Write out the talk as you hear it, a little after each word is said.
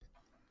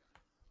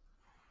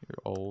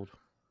old.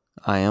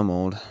 I am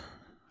old.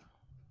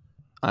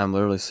 I'm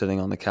literally sitting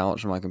on the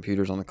couch and my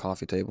computer's on the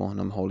coffee table, and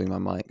I'm holding my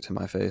mic to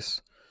my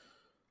face.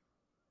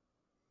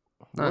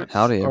 What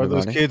Howdy, are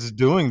those everybody. kids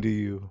doing to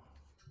you?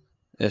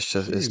 It's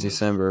Jeez.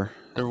 December.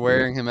 They're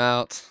wearing him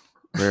out.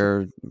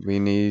 We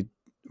need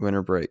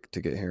winter break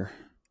to get here.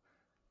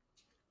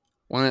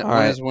 When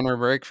right. is winter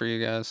break for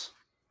you guys?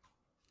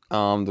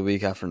 The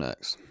week after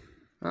next.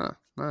 Oh,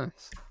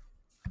 nice.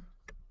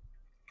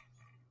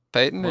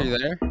 Peyton, are you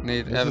there?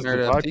 This Haven't is the heard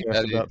a peep podcast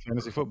out of you. about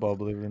fantasy football,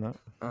 believe it or not.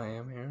 I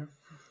am here.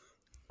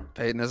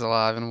 Peyton is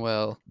alive and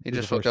well. He This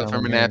is just the woke first up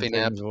time from a I'm nappy hearing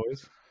nap. Peyton's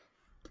voice.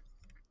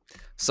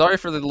 Sorry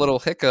for the little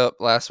hiccup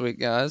last week,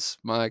 guys.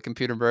 My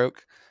computer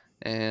broke,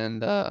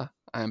 and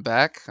I'm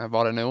back. I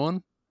bought a new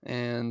one,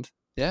 and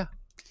yeah,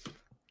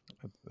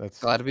 That's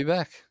glad to be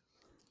back.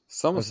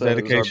 Someone That's said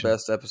it was dedication. our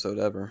best episode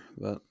ever,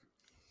 but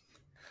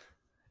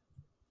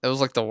It was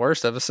like the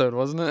worst episode,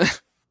 wasn't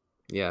it?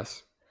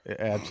 Yes.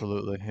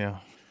 absolutely, yeah.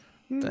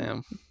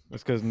 Damn.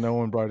 It's because no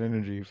one brought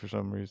energy for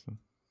some reason.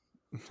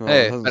 well,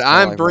 Hey, it doesn't but sound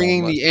I'm like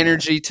bringing much the for that.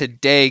 energy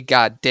today.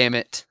 God damn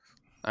it!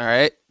 All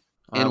right,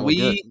 All right, and well,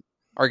 we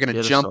are gonna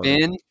get us jump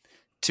started. in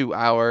to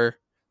our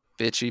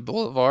bitchy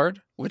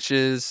boulevard, which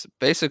is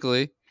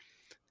basically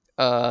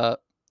the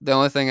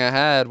only thing I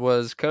had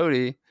was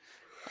Cody.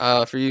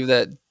 For you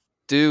that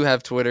do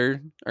have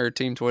Twitter or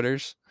team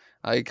Twitters,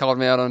 he called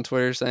me out on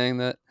Twitter saying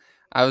that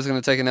I was going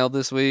to take an L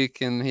this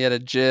week, and he had a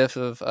GIF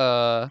of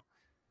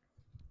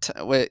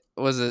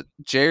was it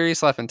Jerry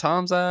slapping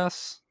Tom's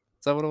ass?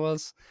 Is that what it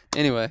was?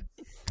 Anyway,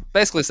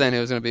 basically saying he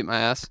was going to beat my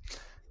ass,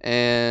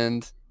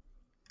 and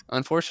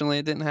unfortunately,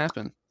 it didn't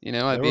happen. You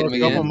know, I There beat were him a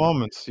couple again.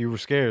 moments you were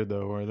scared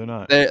though, were there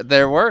not?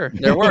 There were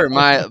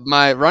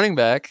my running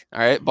back. All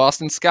right,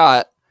 Boston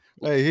Scott.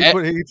 Hey,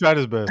 he tried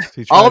his best.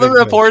 He tried All the his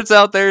best. reports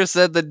out there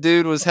said the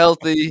dude was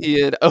healthy. He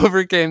had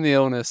overcame the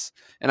illness,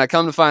 and I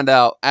come to find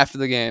out after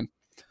the game.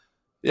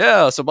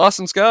 Yeah, so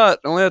Boston Scott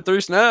only had 3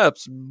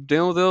 snaps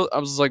dealing with I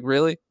was like,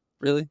 really?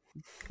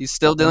 He's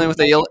still dealing with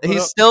the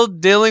he's still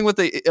dealing with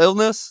the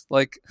illness.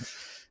 Like,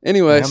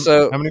 anyway,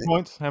 How many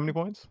points? How many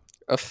points?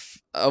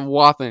 a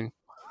whopping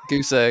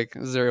goose egg,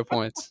 0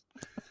 points.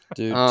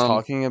 Dude,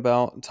 talking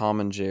about Tom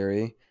and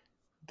Jerry,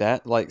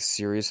 that like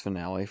series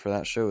finale for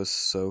that show is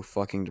so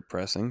fucking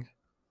depressing.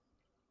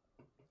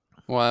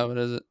 Why? What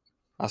is it?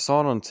 I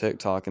saw it on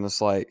TikTok, and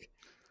it's like,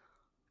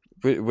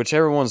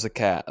 whichever one's the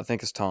cat, I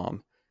think it's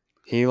Tom.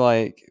 He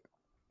like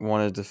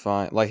wanted to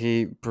find, like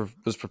he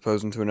was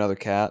proposing to another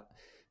cat,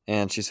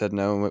 and she said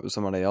no and went with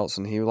somebody else,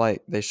 and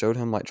they showed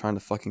him like trying to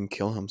fucking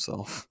kill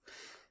himself.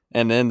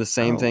 And then the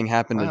same thing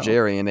happened to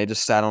Jerry, and they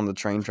just sat on the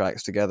train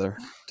tracks together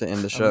to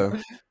end the show.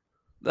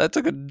 That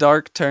took a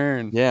dark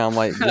turn. Yeah, I'm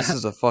like, this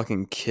is a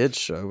fucking kid's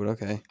show, but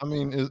okay. I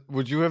mean,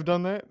 would you have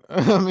done that?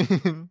 I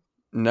mean,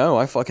 no,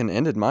 I fucking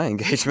ended my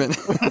engagement.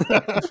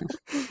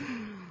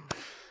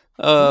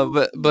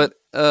 But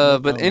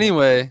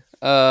anyway,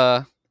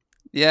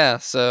 yeah.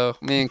 So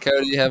me and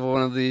Cody have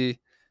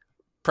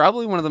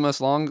probably one of the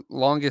most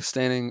longest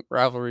standing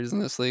rivalries in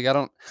this league. I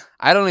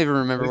don't even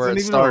remember where it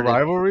started. A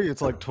rivalry.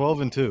 It's like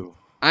 12-2.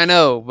 I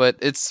know, but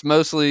it's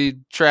mostly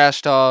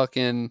trash talk,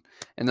 and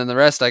then the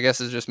rest, I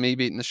guess, is just me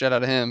beating the shit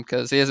out of him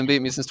because he hasn't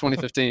beat me since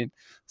 2015.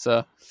 So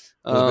it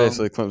was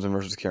basically Clemson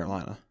versus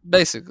Carolina.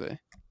 Basically,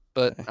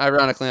 but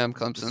ironically, I'm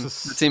Clemson,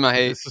 the team I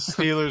hate. It's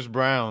the Steelers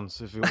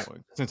Browns, if you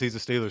want, since he's a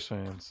Steelers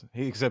fan.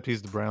 Except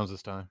he's the Browns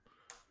this time.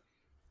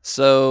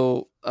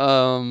 So,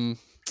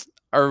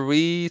 are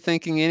we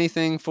thinking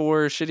anything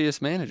for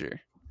shittiest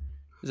manager?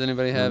 Does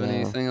anybody have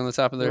anything on the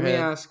top of their head? Let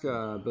me ask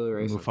Billy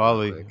Ray.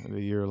 Mufali,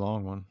 the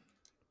year-long one,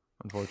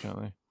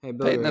 unfortunately. Hey,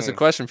 Billy Peyton, Ray. that's a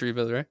question for you,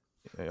 Billy Ray.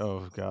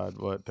 Oh, God.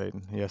 What,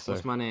 Peyton? Yes, sir.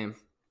 What's my name?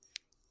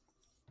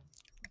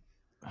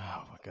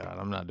 Oh, my God.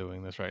 I'm not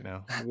doing this right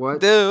now.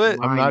 What? Do it.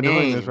 I'm not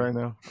doing this right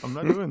now. I'm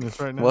not doing this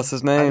right now. What's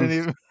his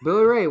name?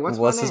 Billy Ray, what's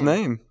my name? his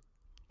name?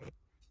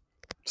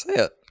 Say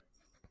it.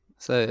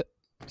 Say it.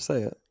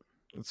 Say it.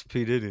 It's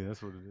P. Diddy.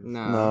 That's what it is.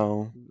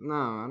 No,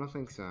 I don't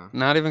think so.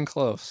 Not even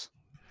close.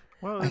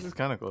 Well, this is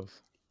kind of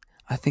close.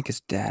 I think it's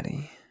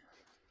Daddy.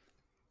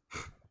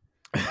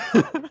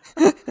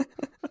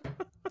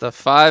 The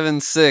 5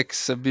 and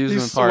 6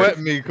 amusement park swept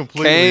me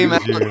completely. came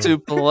out to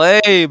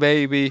play,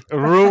 baby.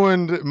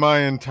 Ruined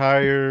my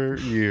entire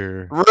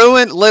year.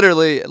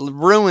 Literally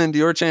ruined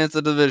your chance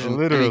at division.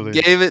 Literally. And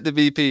he gave it to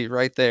BP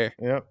right there.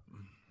 Yep.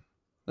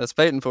 That's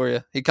Peyton for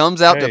you. He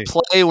comes out to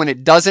play when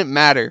it doesn't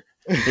matter.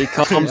 He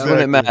comes when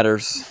it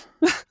matters.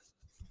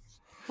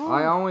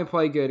 I only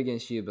play good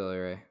against you, Billy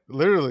Ray.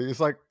 Literally, it's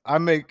like I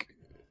make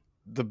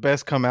the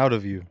best come out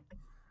of you.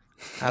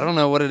 I don't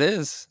know what it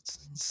is.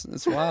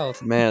 It's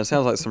wild. Man, it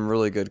sounds like some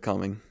really good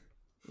coming.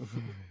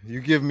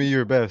 You give me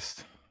your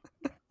best.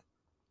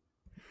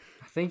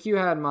 I think you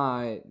had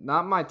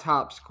not my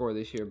top score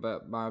this year,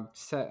 but my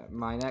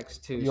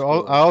next two.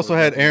 I also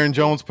had Aaron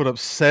Jones put up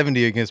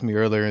 70 against me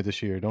earlier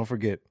this year. Don't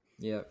forget.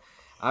 Yep,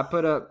 I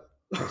put up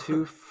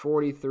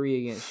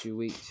 243 against you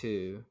week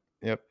 2.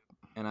 Yep.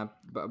 And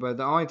but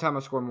the only time I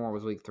scored more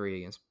was week 3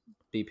 against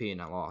BP,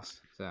 and I lost.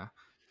 So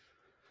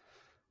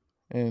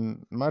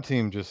and my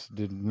team just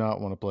did not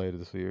want to play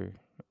this year.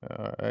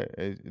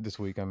 This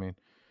week, I mean,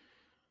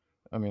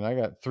 I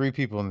got 3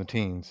 people in the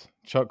teens.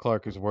 Chuck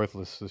Clark is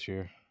worthless this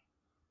year.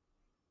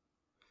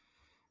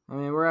 I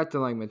mean, we're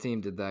acting like my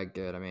team did that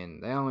good. I mean,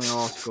 they only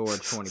all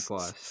scored 20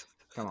 plus.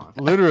 Come on.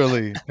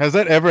 Literally, has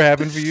that ever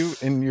happened for you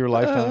in your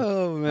lifetime?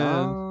 Oh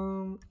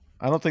man.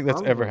 I don't think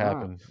that's ever Probably not.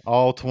 happened.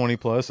 All 20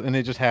 plus, and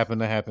it just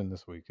happened to happen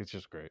this week. It's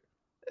just great.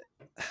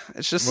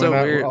 It's just so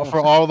We're weird. not- for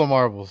all the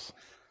marbles.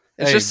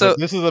 It's Hey, just but so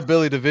this is a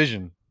Billy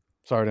division.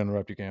 Sorry to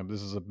interrupt you, Cam.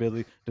 This is a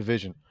Billy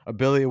division. A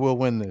Billy will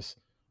win this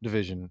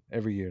division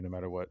every year, no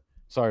matter what.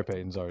 Sorry,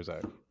 Peyton. Sorry,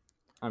 Zach.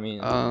 I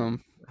mean,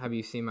 have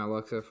you seen my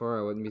luck so far?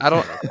 I wouldn't be. I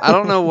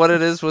don't know what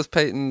it is with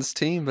Peyton's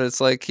team, but it's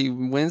like he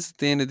wins at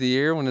the end of the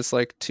year when it's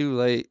like too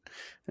late.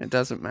 And it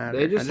doesn't matter.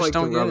 They just like to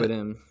don't rub get it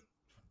in.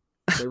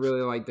 They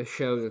really like to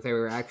show that they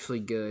were actually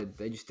good.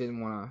 They just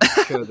didn't want to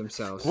show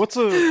themselves.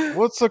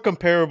 What's a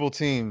comparable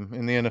team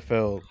in the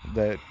NFL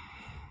that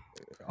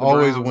The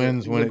always Browns,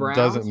 wins when the it Browns,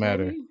 doesn't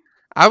matter? maybe?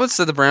 I would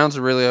say the Browns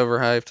are really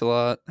overhyped a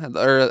lot,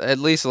 or at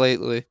least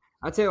lately.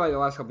 I'd say like the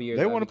last couple of years.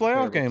 They that'd won a be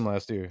playoff comparable. game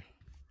last year.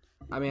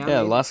 I mean, Yeah,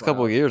 the last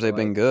couple of years they've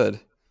been good.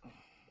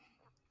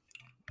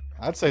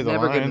 I'd say the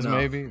Never good Lions, enough.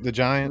 maybe the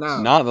Giants.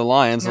 No. Not the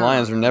Lions. The No,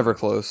 Lions are no, never no.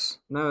 close.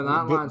 No,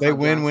 not But Lions. they not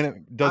win Giants. when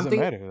it doesn't I'm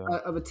thinking matter.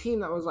 Though. of a team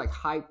that was like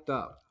hyped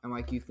up and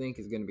like you think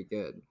is going to be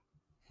good.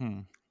 I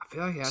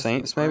feel like it has to be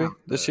Saints the maybe Browns,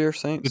 this but- year. The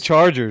Saints.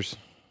 Chargers.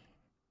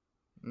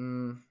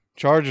 Mm,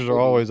 Chargers are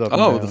always up.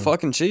 Oh, and the down.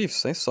 fucking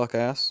Chiefs. They suck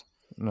ass.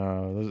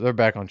 No, they're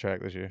back on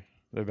track this year.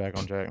 They're back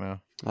on track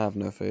now. I have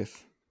no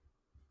faith.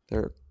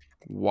 They're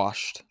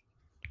washed.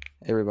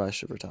 Everybody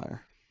should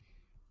retire.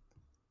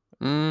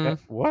 Mm,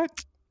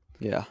 What?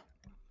 Yeah.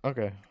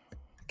 Okay.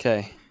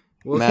 Okay.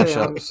 we'll say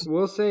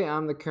Matchups.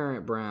 I'm the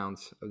current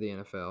Browns of the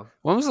NFL.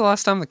 when was the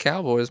last time the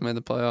Cowboys made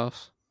the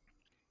playoffs?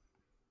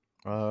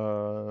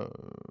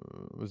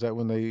 Was that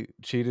when they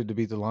cheated to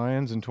beat the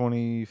Lions in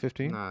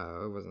 2015?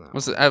 No, it wasn't that.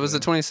 Was it? long Was it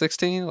ago.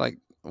 2016? Like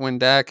when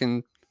Dak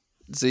and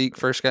Zeke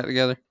first got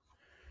together?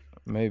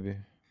 Maybe.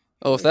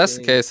 Oh, if that's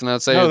the case, then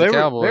I'd say No, the they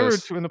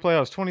Cowboys. were in the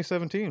playoffs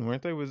 2017,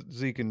 weren't they? With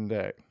Zeke and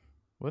Dak,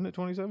 wasn't it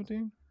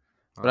 2017?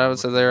 But I would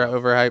say they're an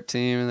overhyped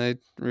team and they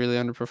really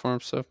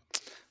underperformed. So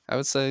I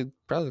would say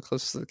probably the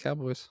closest to the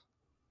Cowboys.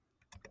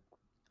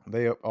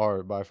 They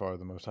are by far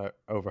the most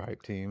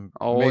overhyped team.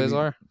 Always Maybe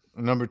are.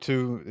 Number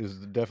 2 is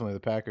definitely the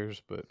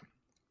Packers, but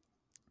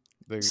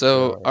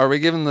So are we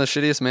giving the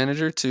shittiest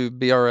manager to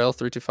BRL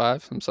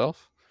 325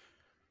 himself?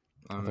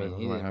 I think mean,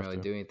 we he might didn't have really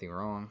to. do anything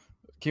wrong.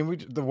 Can we?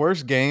 The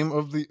worst game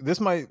of the. This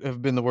might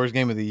have been the worst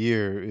game of the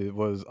year. It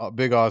was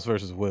Big Oz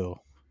versus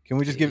Will. Can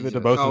we just give it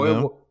to both of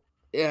them?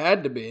 It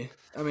had to be.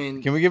 I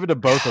mean, Can we give it to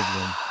both of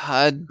them?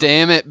 God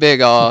damn it, Big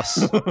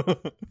Oss.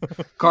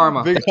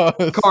 karma. Big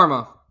Oz.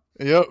 Karma.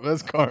 Yep,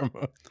 that's karma.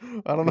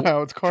 I don't know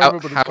how it's karma,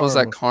 but it's How was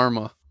that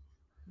karma.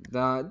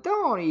 karma?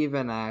 Don't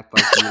even act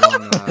like you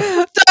don't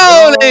know.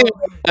 Don't even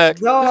act.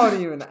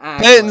 Don't even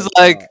act. Peyton's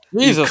like, that.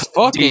 Jesus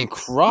fucking deep.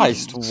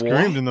 Christ. Screamed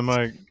What? in the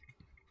mic.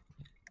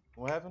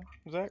 What happened,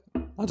 Zach?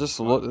 I just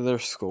looked at their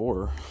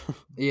score.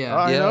 Yeah.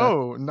 I Yeah.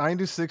 know,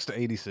 96 to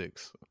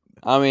 86.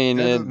 I mean,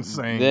 That's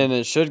insane. then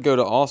it should go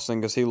to Austin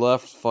because he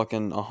left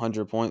fucking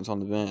 100 points on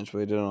the bench, but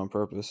he did it on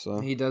purpose. So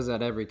He does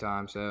that every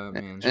time. So I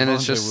mean, and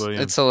it's Javonte just,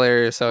 Williams. it's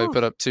hilarious how he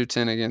put up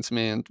 210 against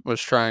me and was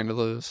trying to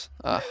lose.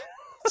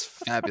 It's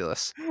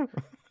fabulous.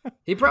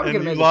 he probably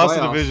could And have you made the lost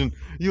the playoffs. division.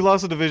 You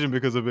lost the division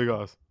because of Big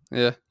Oz.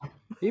 Yeah.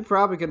 He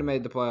probably could have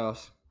made the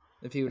playoffs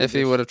if he would. If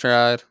he would have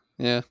tried.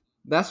 Yeah.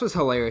 That's what's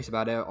hilarious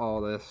about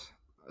all this.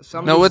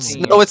 Some No, of these it's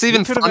teams- even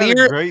You could have had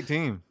funnier. a great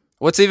team.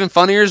 What's even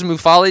funnier is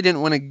Mufali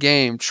didn't win a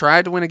game.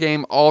 Tried to win a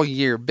game all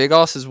year. Big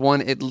Oss has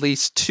won at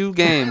least 2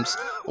 games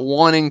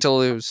wanting to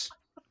lose.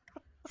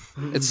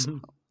 It's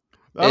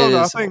I don't know.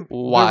 I is think there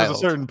wild. was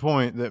a certain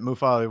point that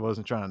Mufali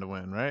wasn't trying to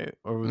win, right?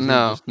 Or was he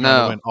no, just trying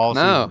to no, win all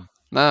no, season?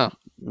 no.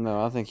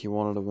 no, I think he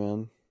wanted to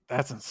win.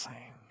 That's insane.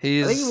 I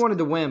think He's he wanted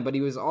to win, but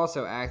he was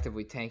also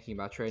actively tanking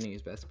by trading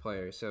his best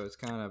players. So it's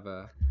kind of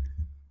a.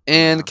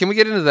 and can we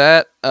get into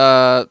that?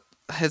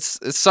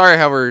 It's sorry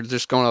how we're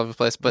just going all over the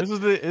place, but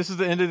This is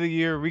the end of the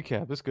year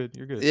recap. That's good.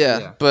 You're good. yeah,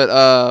 Yeah.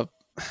 but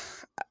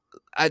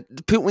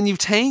when you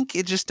tank,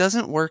 it just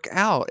doesn't work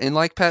out. And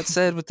like Pat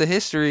said with the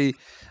history,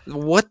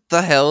 what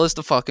the hell is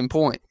the fucking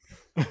point?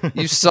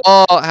 You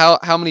saw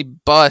how many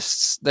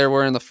busts there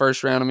were in the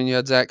first round. I mean, you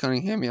had Zach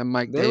Cunningham, you had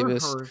Mike They were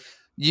Davis. hurt.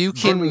 You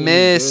hardly can any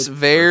miss good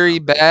very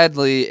first round.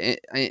 badly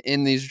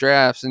in these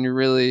drafts, and you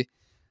really,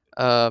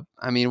 I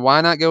mean,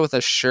 why not go with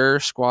a sure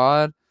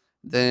squad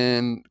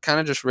than kind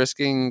of just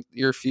risking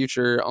your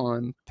future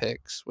on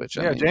picks? Which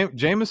I Yeah, mean,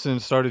 Jameson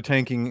started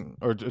tanking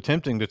or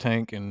attempting to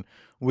tank in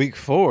week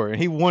 4,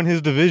 and he won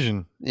his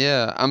division.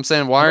 yeah, I'm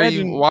saying why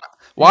Imagine, are you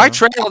why know.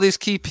 trade all these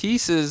key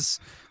pieces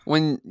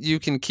when you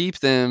can keep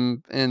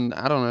them and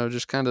I don't know,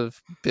 just kind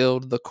of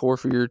build the core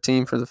for your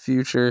team for the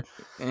future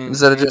And,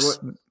 instead of and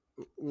just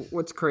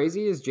what's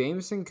crazy is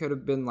Jameson could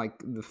have been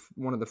like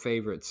one of the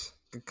favorites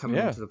coming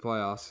Yeah. into the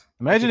playoffs.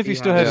 Imagine if he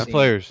still had his seen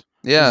players.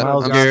 yeah.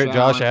 Miles Josh Garrett,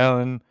 Josh Allen.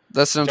 Allen,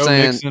 That's what I'm Joe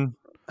saying. Mixon.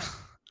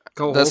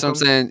 Cole That's what I'm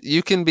Holcomb. saying.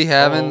 You can be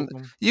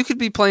you could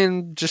be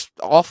playing just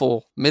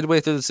awful midway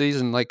through the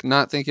season, like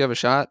not think you have a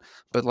shot.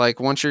 But like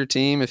once your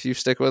team, if you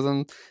stick with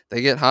them,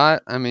 they get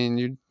hot. I mean,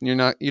 you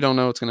don't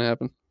know what's gonna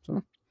happen.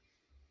 So.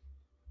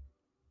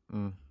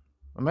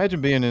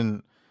 Imagine being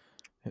in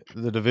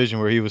the division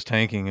where he was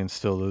tanking and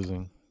still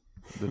losing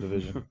the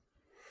division.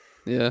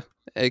 Yeah,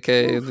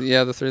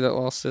 the 3 that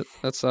lost it.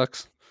 That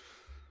sucks.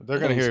 They're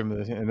gonna hear him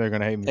and they're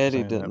gonna hate me.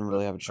 Eddie for saying didn't that,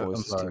 really but have a choice. I'm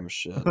His team sorry. was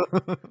shit.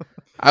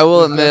 I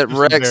will That's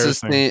admit,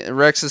 just embarrassing.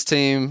 Rex's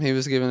team, he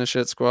was given a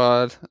shit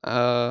squad.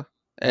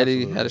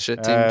 Eddie had a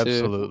shit team too.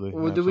 Absolutely.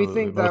 Well, do we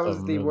think Both that of was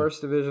them, the really.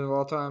 worst division of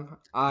all time?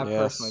 I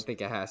Yes. personally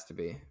think it has to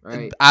be,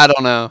 right? I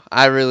don't know.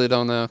 I really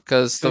don't know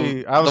because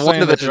See, the I was one saying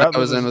that division throughout I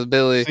was in with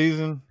Billy.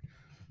 season.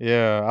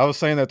 Yeah, I was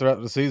saying that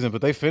throughout the season,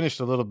 but they finished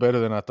a little better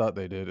than I thought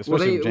they did,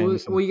 especially with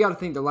Jameson. Well, you got to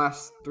think the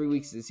last 3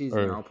 weeks of the season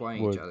they're all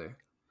playing each other.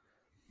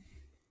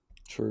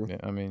 True. Yeah,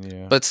 I mean,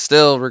 yeah. But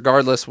still,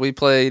 regardless, we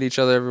played each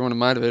other, everyone in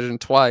my division,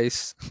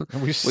 twice.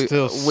 And we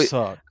still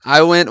suck.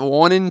 I went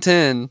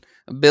 1-10.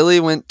 Billy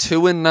went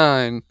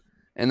 2-9,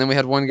 and then we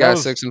had one guy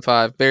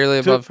 6-5, barely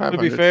above 500.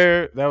 To be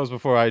fair, that was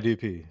before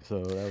IDP,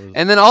 so that was.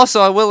 And then also,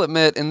 I will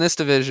admit, in this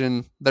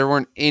division, there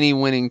weren't any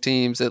winning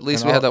teams. At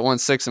least we had that one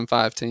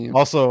 6-5 team.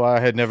 Also, I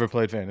had never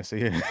played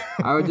fantasy.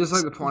 I would just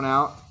like to point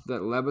out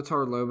that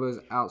Levitar Lobos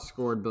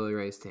outscored Billy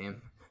Ray's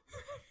team.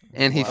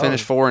 And he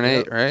finished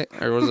 4-8, right?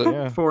 Or was it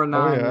 4-9?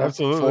 Oh, yeah,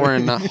 absolutely.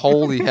 4-9.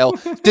 Holy hell,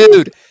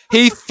 dude!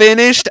 He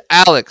finished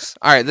Alex.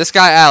 All right, this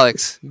guy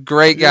Alex,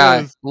 great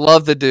guy. Yes.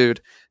 Love the dude.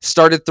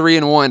 Started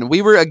 3-1.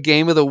 We were a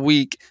game of the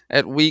week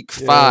at week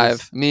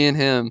 5, me and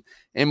him,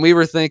 and we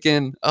were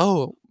thinking,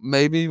 oh,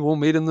 maybe we'll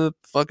meet in the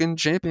fucking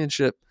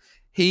championship.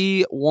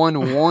 He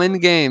won one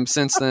game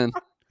since then.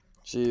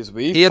 Jeez,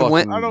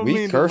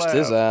 we cursed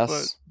his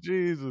ass.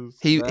 Jesus,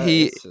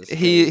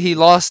 he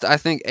lost, I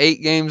think,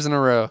 8 games in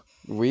a row.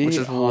 Which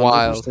is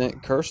wild.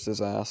 Cursed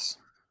his ass.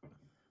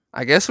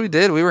 I guess we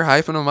did. We were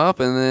hyping him up,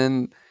 and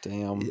then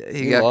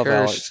he got cursed.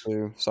 Alex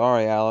too.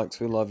 Sorry, Alex.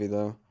 We love you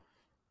though.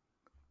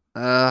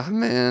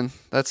 Man,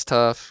 that's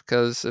tough.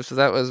 Because if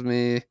that was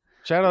me,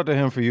 shout out to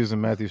him for using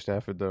Matthew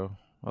Stafford though.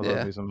 I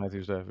love using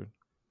Matthew Stafford.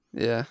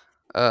 Yeah.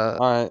 All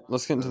right,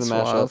 let's get into the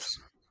matchups.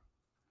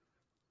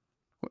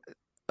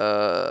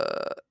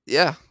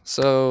 Yeah.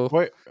 So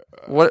wait.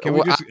 I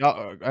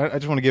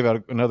just want to give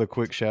out another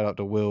quick shout out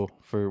to Will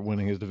for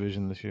winning his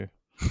division this year.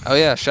 Oh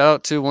yeah, shout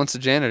out to Once a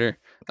Janitor.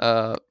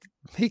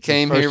 He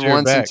came here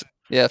once.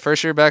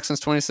 First year back since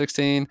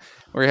 2016,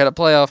 where he had a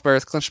playoff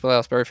berth, clinched a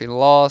playoff berth. He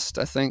lost,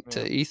 I think,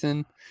 to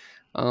Ethan.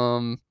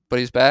 But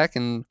he's back,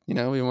 and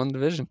we won the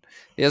division.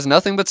 He has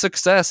nothing but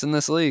success in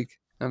this league.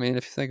 I mean,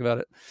 if you think about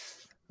it,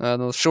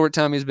 the short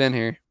time he's been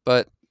here.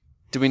 But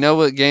do we know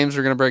what games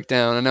we're going to break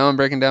down? I know I'm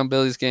breaking down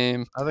Billy's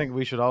game. I think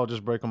we should all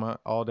just break them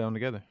all down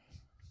together.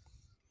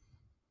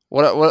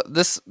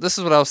 This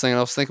is what I was thinking.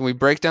 I was thinking we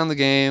break down the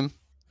game,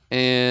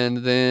 and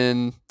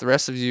then the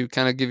rest of you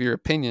kind of give your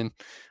opinion.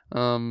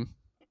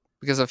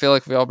 Because I feel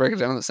like if we all break it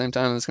down at the same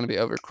time, it's going to be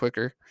over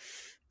quicker.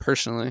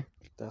 Personally,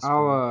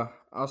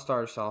 I'll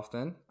start us off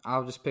then.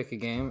 I'll just pick a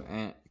game,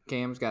 and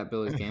Cam's got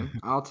Billy's game.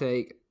 I'll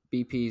take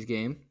BP's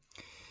game.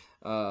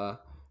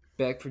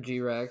 Beck for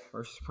G-Rag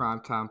versus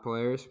primetime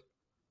players.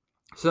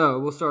 So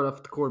we'll start off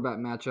with the quarterback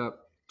matchup: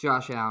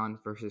 Josh Allen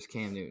versus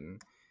Cam Newton.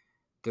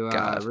 Do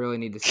I really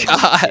need to say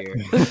that here?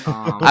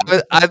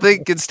 I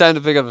think it's time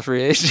to pick up a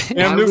free agent.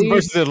 Cam Newton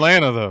versus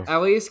Atlanta, though.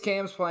 At least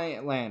Cam's playing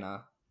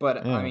Atlanta,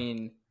 but I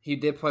mean, he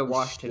did play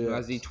Washington, who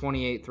has the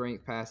 28th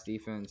ranked pass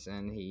defense,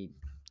 and he.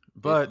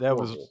 But that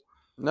was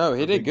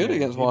he did good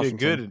against Washington.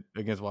 He did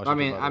good against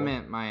Washington. I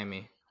meant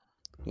Miami.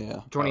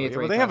 Yeah, 28th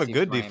ranked. They have a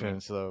good Miami.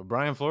 defense though.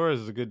 Brian Flores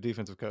is a good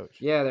defensive coach.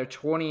 Yeah, their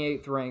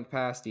 28th ranked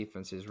pass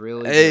defense is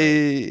really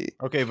good.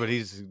 Okay, but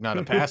he's not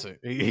a passer.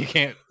 He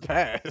can't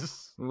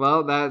pass.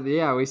 Well,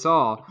 we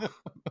saw.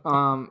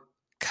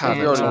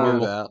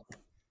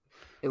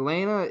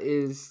 Atlanta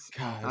is.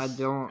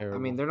 I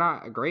mean, they're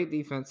not a great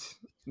defense.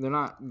 They're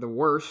not the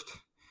worst.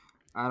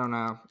 I don't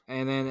know.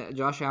 And then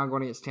Josh Allen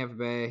going against Tampa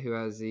Bay, who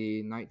has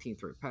the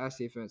 19th ranked pass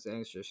defense,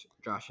 and it's just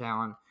Josh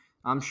Allen.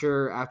 I'm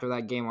sure after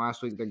that game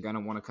last week, they're going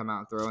to want to come out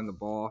and throw in the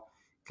ball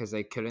because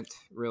they couldn't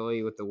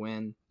really with the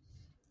win.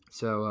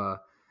 So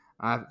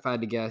if I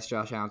had to guess,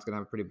 Josh Allen's going to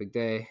have a pretty big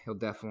day. He'll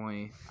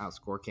definitely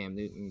outscore Cam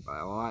Newton by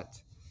a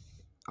lot.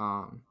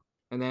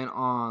 And then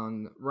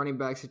on running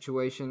back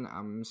situation,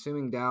 I'm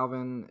assuming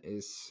Dalvin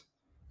is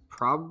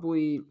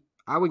probably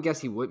 – I would guess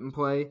he wouldn't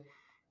play.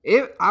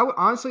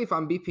 Honestly, if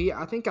I'm BP,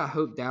 I think I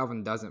hope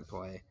Dalvin doesn't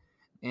play.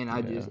 And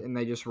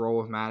they just roll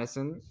with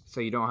Madison,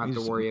 so you don't have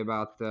to worry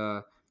about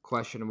the –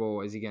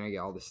 questionable. Is he going to get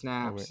all the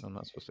snaps? Oh, wait, I'm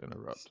not supposed to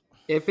interrupt.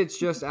 If it's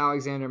just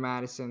Alexander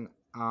Madison,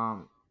 I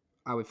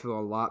would feel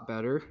a lot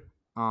better.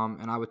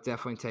 And I would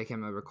definitely take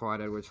him over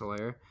Clyde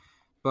Edwards-Helaire.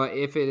 But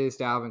if it is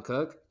Dalvin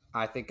Cook,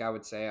 I think I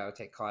would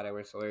take Clyde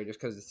Edwards-Helaire just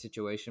because of the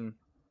situation.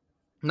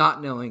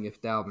 Not knowing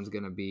if Dalvin's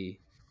going to be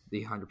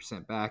the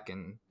 100% back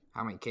and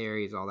how many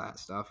carries, all that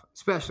stuff.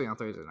 Especially on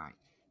Thursday night.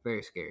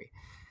 Very scary.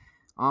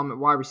 At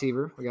wide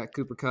receiver, we got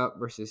Cooper Kupp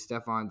versus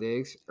Stephon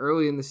Diggs.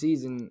 Early in the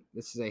season,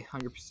 this is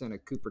 100% a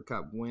Cooper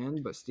Kupp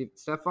win, but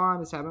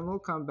Stephon is having a little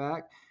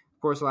comeback.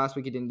 Of course, last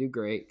week he didn't do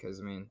great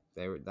because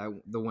they were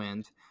the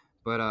wind,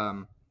 but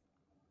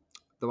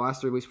the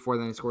last 3 weeks before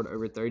then he scored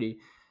over 30.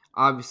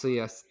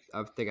 Obviously, I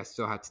think I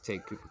still have to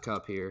take Cooper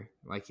Kupp here.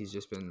 Like, he's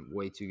just been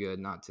way too good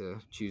not to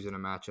choose in a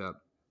matchup.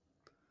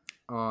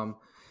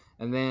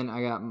 And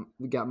then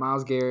we got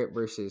Myles Garrett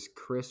versus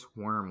Chris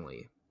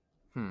Wormley.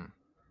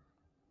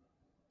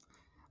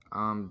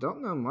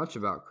 Don't know much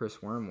about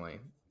Chris Wormley.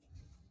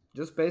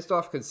 Just based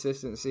off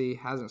consistency,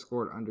 hasn't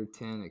scored under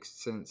 10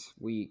 since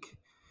week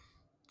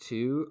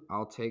 2.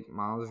 I'll take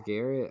Myles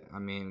Garrett. I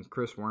mean,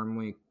 Chris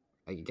Wormley,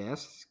 I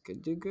guess,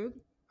 could do good.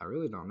 I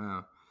really don't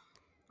know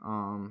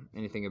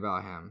anything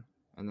about him.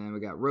 And then we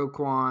got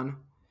Roquan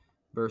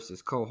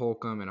versus Cole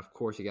Holcomb, and of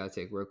course you got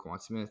to take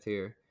Roquan Smith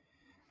here.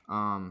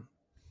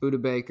 Buda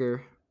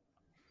Baker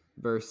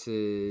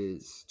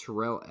versus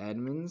Terrell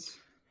Edmonds.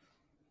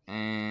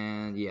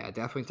 And yeah,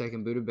 definitely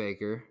taking Buda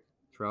Baker.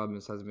 Terrell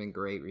Edmonds hasn't been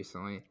great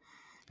recently.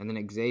 And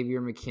then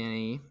Xavier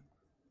McKinney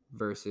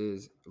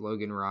versus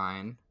Logan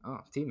Ryan.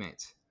 Oh,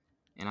 teammates.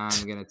 And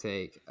I'm going to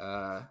take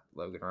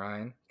Logan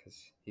Ryan because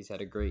he's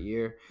had a great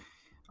year.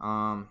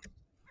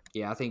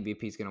 Yeah, I think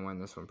BP's going to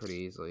win this one pretty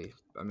easily.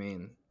 I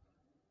mean,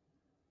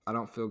 I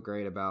don't feel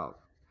great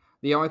about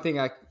 – the only thing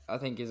I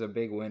think is a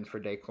big win for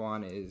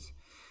Daquan is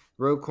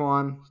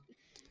Roquan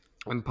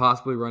and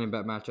possibly running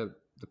back matchup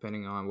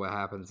depending on what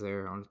happens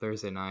there on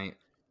Thursday night.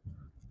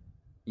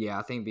 Yeah,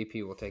 I think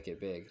BP will take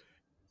it big.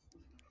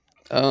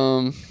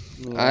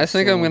 I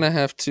think I'm going to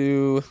have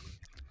to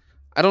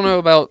 – I don't know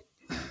about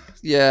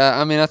 – yeah,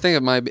 I mean, I think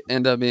it might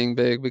end up being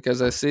big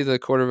because I see the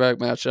quarterback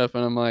matchup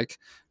and I'm like,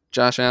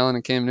 Josh Allen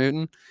and Cam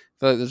Newton. I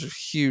feel like there's a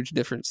huge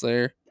difference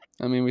there.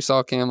 I mean, we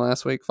saw Cam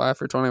last week, 5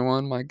 for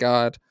 21. My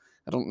God,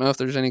 I don't know if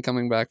there's any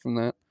coming back from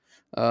that.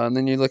 And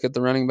then you look at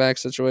the running back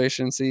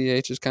situation.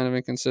 CEH is kind of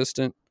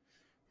inconsistent.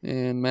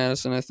 And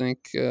Madison, I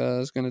think,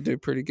 is going to do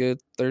pretty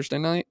good Thursday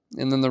night.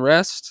 And then the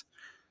rest,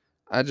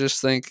 I just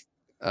think,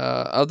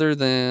 other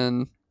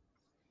than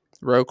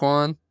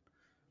Roquan,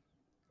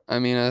 I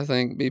mean, I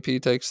think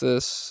BP takes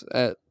this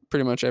at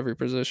pretty much every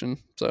position.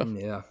 So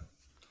yeah,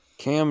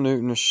 Cam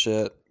Newton is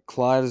shit.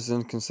 Clyde is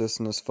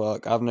inconsistent as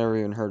fuck. I've never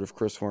even heard of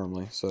Chris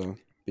Wormley, so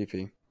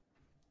BP.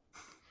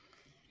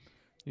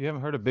 You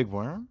haven't heard of Big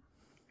Worm?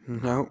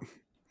 Nope.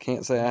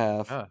 Can't say I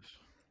have. Gosh.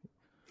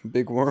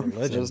 Big Worm?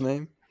 Is that his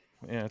name?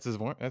 Yeah,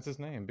 that's his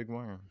name, Big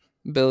Worm.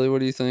 Billy, what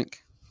do you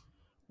think?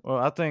 Well,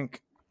 I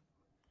think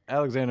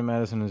Alexander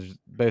Madison is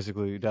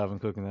basically Dalvin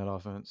Cook in that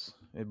offense.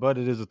 But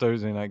it is a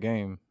Thursday night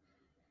game.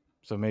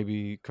 So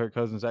maybe Kirk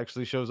Cousins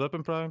actually shows up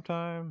in prime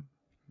time.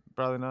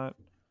 Probably not.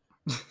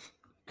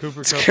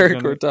 Cooper It's Kupp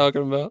Kirk we're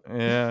talking about.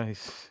 Yeah,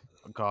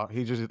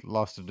 he just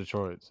lost to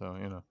Detroit, so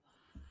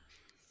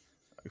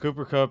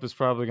Cooper Kupp is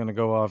probably going to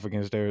go off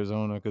against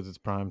Arizona because it's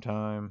prime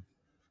time.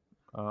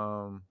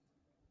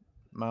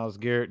 Myles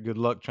Garrett, good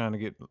luck trying to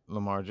get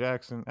Lamar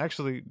Jackson.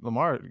 Actually,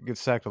 Lamar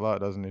gets sacked a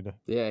lot, doesn't he?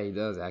 Yeah, he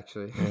does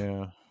actually.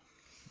 Yeah.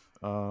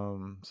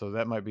 So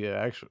that might be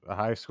a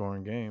high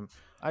scoring game.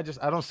 I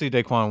don't see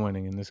Daquan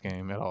winning in this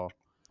game at all.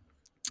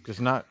 Just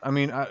not. I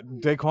mean,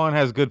 Daquan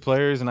has good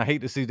players, and I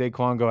hate to see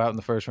Daquan go out in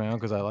the first round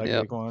because I like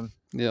Daquan.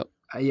 Yep.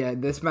 Yeah,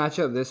 this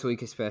matchup this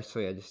week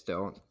especially, I just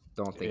don't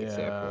think it's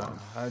there for him.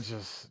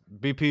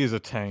 BP is a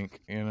tank,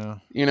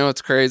 You know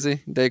what's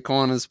crazy?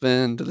 Daquan has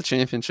been to the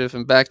championship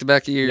in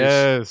back-to-back years.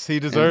 Yes, he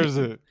deserves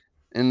it.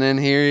 And then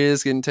here he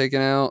is getting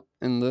taken out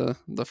in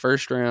the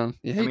first round.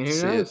 You hate to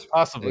see it.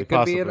 Possibly. It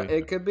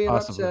could be an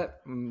upset.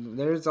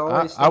 There's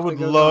always. I would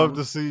love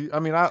to see. I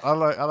mean, I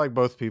like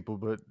both people,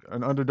 but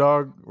an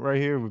underdog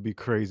right here would be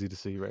crazy to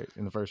see right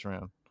in the first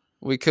round.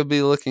 We could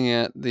be looking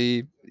at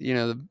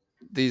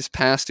these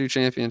past 2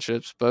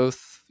 championships,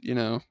 both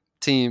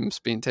teams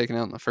being taken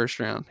out in the first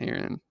round here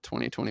in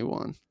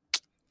 2021.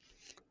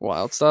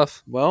 Wild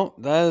stuff. Well,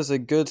 that is a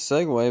good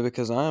segue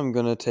because I'm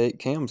going to take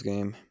Cam's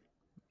game.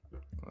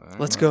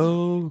 Let's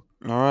go.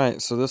 All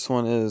right, so this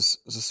one is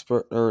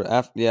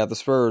the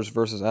Spurs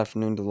versus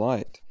Afternoon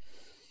Delight.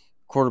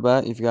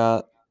 Quarterback, you've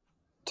got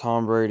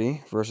Tom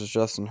Brady versus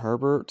Justin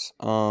Herbert.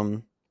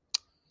 I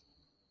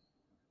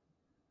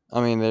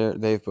mean,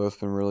 they've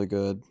both been really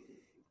good.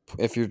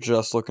 If you're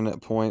just looking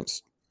at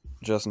points,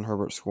 Justin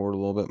Herbert scored a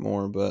little bit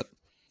more, but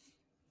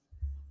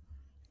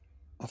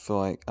I feel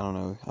like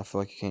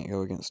you can't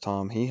go against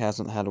Tom. He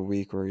hasn't had a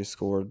week where he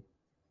scored.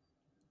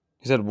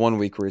 He's had 1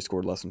 week where he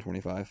scored less than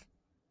 25,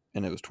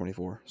 and it was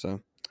 24. So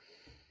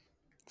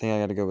I think I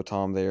got to go with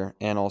Tom there.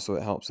 And also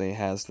it helps that he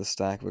has the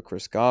stack with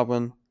Chris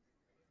Godwin.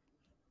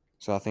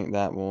 So I think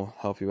that will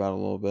help you out a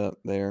little bit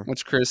there.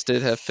 Which Chris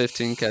did have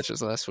 15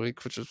 catches last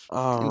week, which was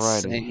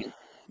insane.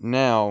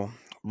 Now,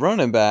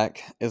 running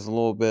back is a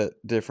little bit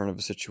different of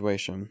a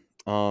situation.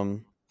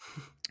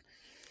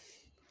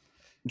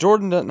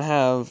 Jordan doesn't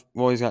have –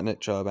 well, he's got Nick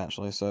Chubb,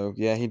 actually. So,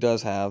 yeah, he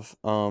does have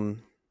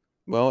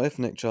well, if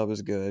Nick Chubb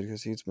is good,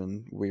 because he's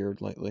been weird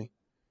lately.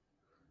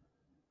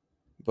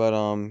 But,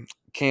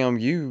 Cam,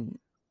 you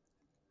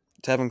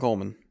Tevin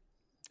Coleman,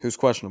 who's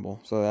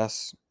questionable. So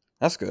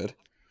that's good.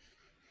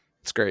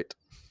 It's great.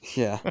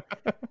 Yeah.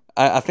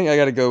 I think I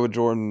got to go with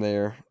Jordan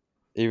there,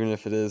 even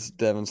if it is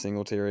Devin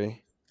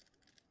Singletary.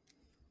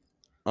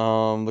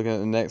 Looking at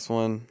the next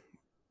one,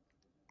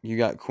 you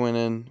got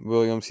Quinnen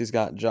Williams. He's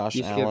got Josh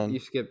Allen. You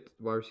skipped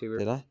wide receiver.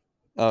 Did I?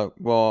 Oh,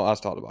 well, I was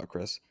talking about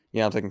Chris.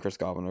 Yeah, I'm taking Chris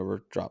Godwin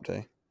over Drop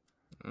Tay.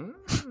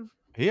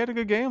 He had a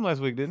good game last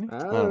week, didn't he? I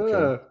don't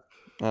care.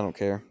 I don't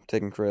care.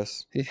 Taking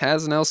Chris. He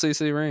has an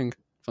LCC ring.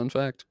 Fun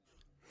fact.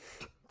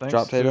 Thanks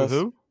Drop Tay to does?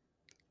 who?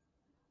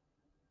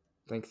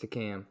 Thanks to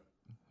Cam.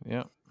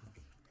 Yeah.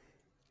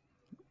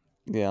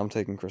 Yeah, I'm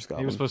taking Chris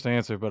Godwin. He was supposed to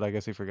answer, but I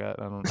guess he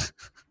forgot. I don't.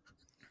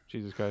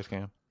 Jesus Christ,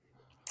 Cam.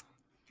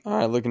 All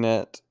right, looking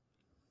at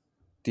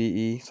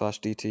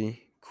DE/DT,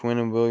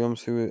 Quinnen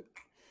Williams, who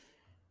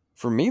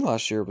for me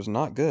last year was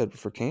not good, but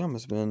for Cam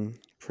has been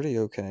pretty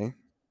okay.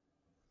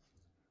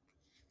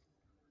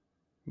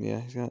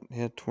 Yeah, he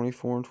had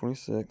 24 and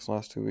 26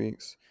 last 2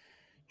 weeks.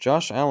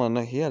 Josh Allen,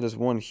 he had his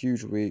one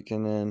huge week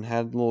and then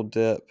had a little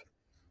dip,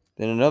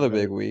 then another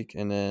big week,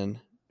 and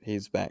then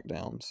he's back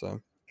down.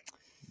 So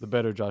the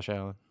better Josh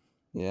Allen.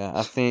 Yeah,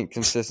 I think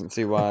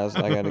consistency-wise,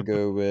 I got to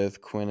go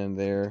with Quinnen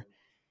there.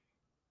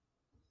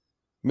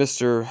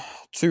 Mr.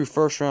 2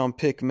 first-round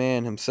pick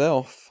man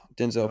himself,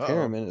 Denzel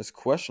Perryman, is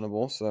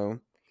questionable. So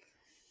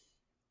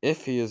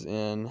if he is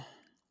in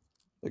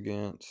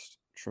against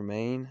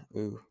Tremaine,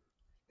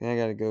 I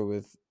got to go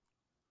with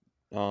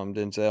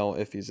Denzel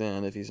if he's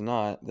in. If he's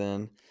not,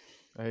 then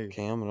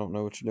Cam, I don't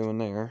know what you're doing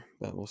there,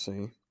 but we'll see.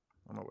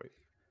 I'm going to wait.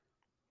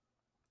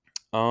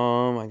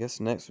 I guess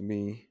next would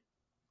be...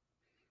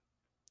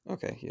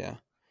 Okay, yeah.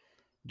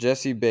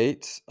 Jesse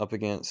Bates up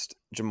against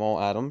Jamal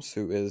Adams,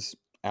 who is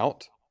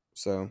out.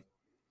 So,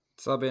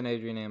 sub in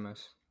Adrian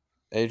Amos.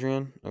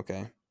 Adrian?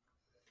 Okay.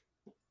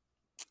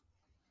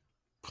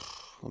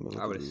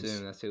 I would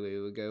assume that's who we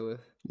would go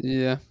with.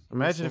 Yeah.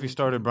 Imagine if he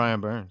started Brian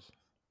Burns.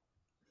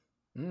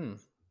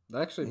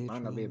 That actually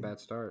might not be a bad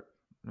start.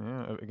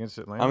 Yeah, against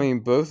Atlanta. I mean,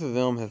 both of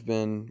them have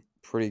been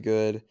pretty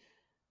good.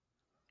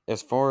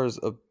 As far as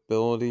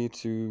ability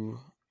to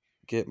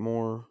get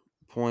more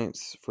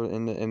points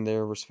in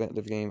their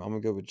respective game, I'm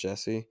gonna go with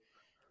Jesse.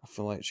 I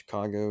feel like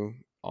Chicago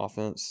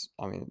offense,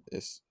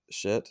 it's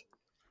shit.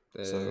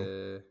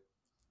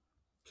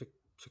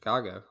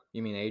 Chicago.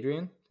 You mean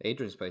Adrian?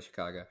 Adrian's played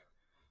Chicago.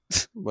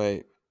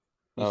 Wait.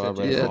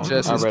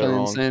 Jesse's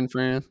playing San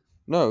Fran.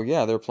 No,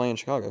 yeah, they're playing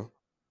Chicago.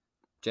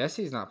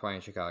 Jesse's not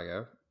playing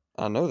Chicago.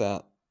 I know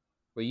that.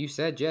 Well, you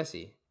said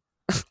Jesse.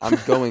 I'm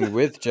going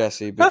with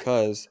Jesse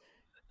because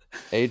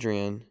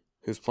Adrian,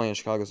 who's playing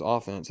Chicago's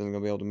offense, isn't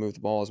going to be able to move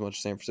the ball as much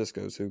as San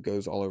Francisco's, who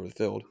goes all over the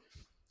field.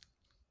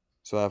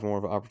 So I have more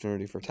of an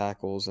opportunity for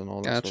tackles and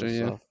all that sort of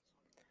stuff.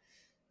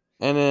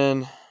 And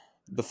then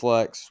the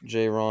flex,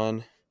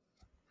 J-Ron.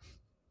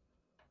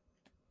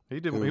 He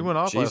went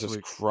off last week. Jesus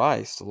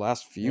Christ. The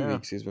last few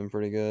weeks he's been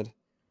pretty good.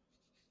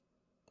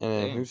 And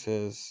then who's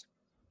his?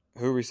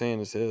 Who are we saying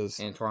is his?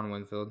 Antoine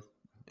Winfield.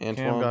 Cam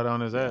got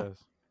on his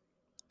ass.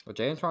 Well,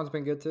 Antoine's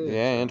been good too.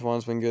 Yeah,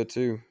 Antoine's been good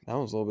too. That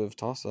was a little bit of a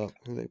toss-up.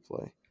 Who they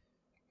play?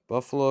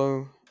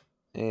 Buffalo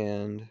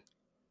and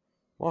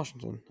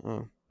Washington.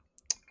 Oh.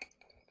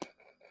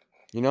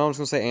 I'm just going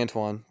to say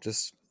Antoine.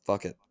 Just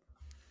fuck it.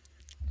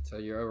 So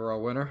your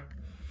overall winner?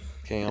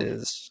 Cam.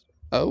 Is...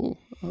 Oh.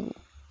 All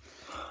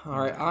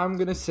right, I'm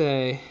going to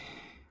say,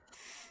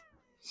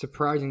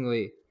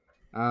 surprisingly,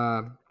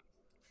 I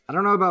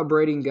don't know about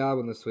Brady and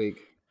Godwin this week.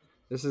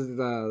 This is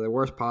the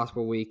worst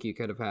possible week you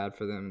could have had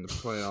for them in the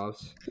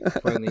playoffs.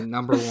 Playing the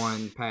number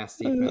one pass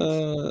defense.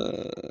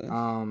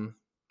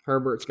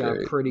 Herbert's got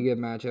a pretty good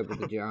matchup with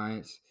the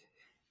Giants.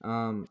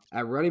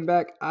 At running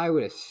back, I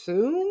would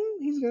assume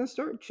he's going to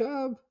start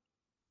Chubb.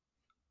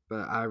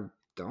 But I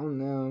don't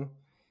know.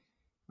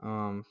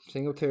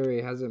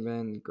 Singletary hasn't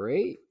been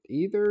great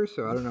either,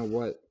 so I don't know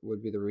what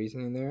would be the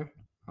reasoning there.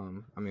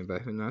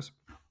 But who knows?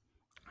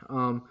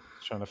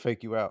 Trying to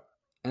fake you out.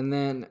 And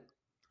then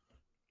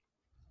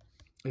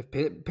if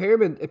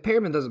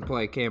Perriman doesn't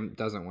play, Cam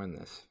doesn't win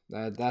this.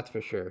 That's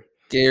for sure.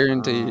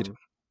 Guaranteed.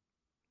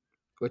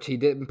 Which he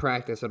didn't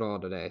practice at all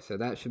today, so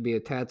that should be a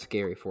tad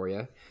scary for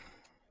you.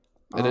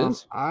 It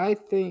is. I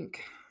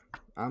think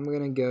I'm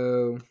gonna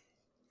go.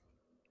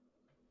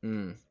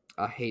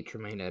 I hate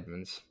Tremaine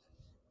Edmonds.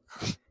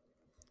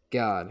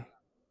 God,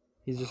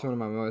 he's just one of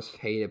my most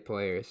hated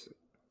players.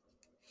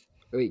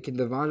 Wait, can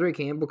Devondre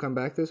Campbell come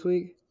back this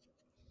week?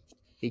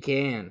 He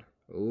can.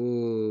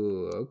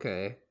 Ooh,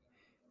 okay.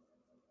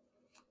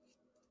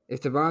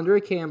 If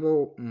Devondre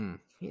Campbell,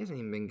 he hasn't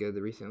even been good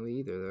recently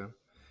either, though.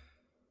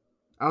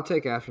 I'll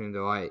take Afternoon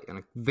Delight in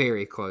a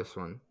very close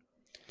one.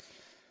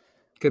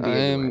 Could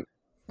be.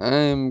 I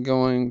am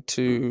going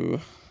to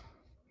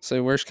say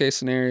worst case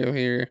scenario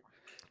here.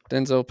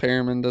 Denzel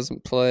Perryman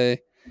doesn't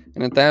play,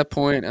 and at that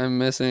point, I'm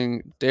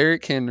missing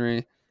Derrick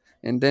Henry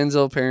and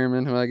Denzel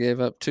Perryman, who I gave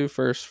up 2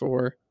 firsts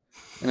for,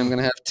 and I'm going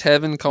to have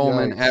Tevin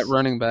Coleman at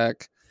running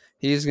back.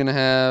 He's going to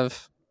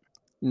have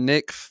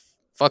Nick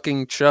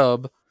fucking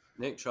Chubb.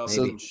 Nick Chubb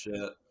is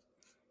shit.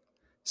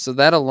 So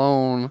that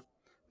alone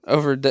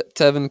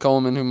Tevin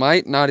Coleman, who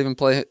might not even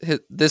play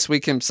this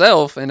week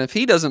himself. And if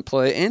he doesn't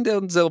play and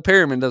Denzel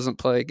Perryman doesn't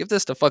play, give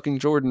this to fucking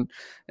Jordan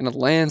in a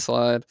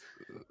landslide.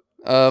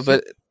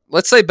 But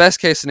let's say best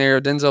case scenario,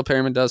 Denzel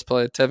Perryman does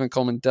play, Tevin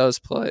Coleman does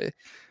play.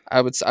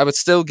 I would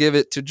still give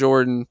it to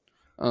Jordan,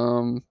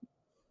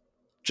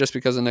 just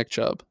because of Nick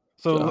Chubb.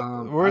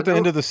 So we're at the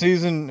end of the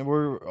season.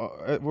 We're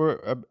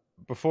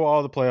before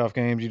all the playoff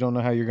games. You don't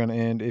know how you're going to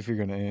end, if you're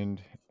going to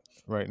end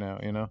right now.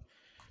 You know,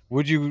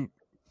 would you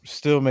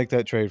still make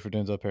that trade for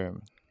Denzel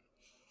Perryman?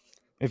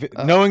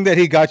 Knowing that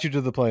he got you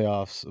to the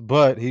playoffs,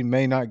 but he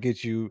may not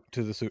get you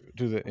to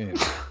the end.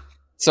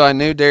 So I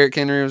knew Derrick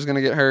Henry was going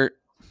to get hurt.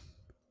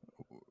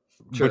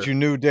 Sure. But you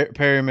knew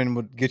Perryman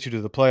would get you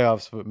to the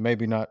playoffs, but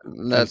maybe not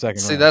the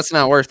second round. That's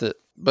not worth it.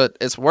 But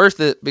it's worth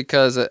it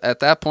because at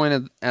that point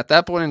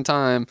in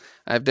time,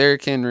 I have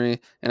Derrick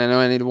Henry, and I know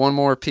I need one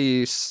more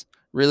piece,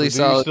 really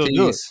solid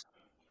piece.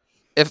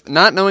 If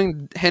not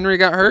knowing Henry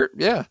got hurt,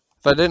 yeah.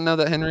 If I didn't know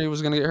that Henry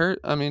was going to get hurt,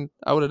 I mean,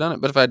 I would have done it.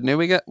 But if I knew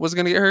he was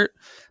going to get hurt,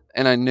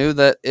 and I knew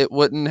that it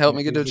wouldn't help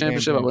me get to a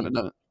championship, I wouldn't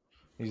have done it.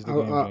 He's the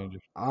game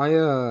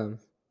changer.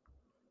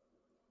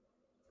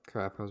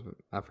 Crap,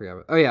 I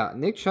forgot. Oh yeah,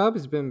 Nick Chubb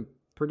has been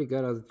pretty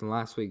good other than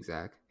last week,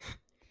 Zach.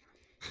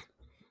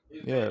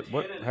 Yeah,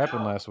 what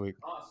happened last week?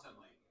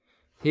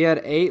 He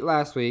had 8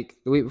 last week.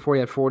 The week before he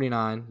had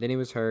 49. Then he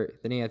was hurt.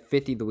 Then he had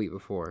 50 the week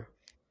before.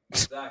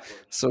 Exactly.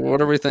 So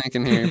what are we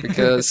thinking here?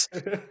 Because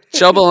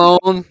Chubb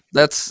alone,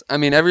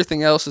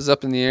 everything else is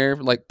up in the air,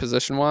 like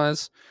position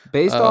wise.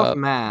 Based off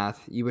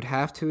math, you would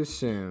have to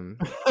assume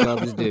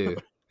Chubb is due.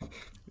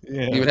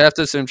 Yeah, you would have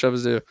to assume Chubb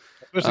is due,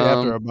 especially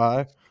after a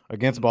bye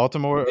against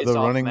Baltimore, the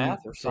running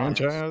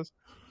franchise.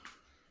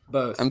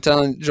 Both. I'm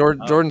telling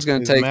Jordan's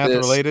going to take math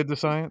this. Related to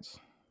science.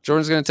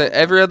 Jordan's going to take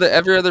every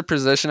other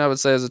position. I would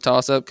say as a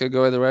toss up could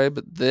go either way,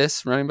 but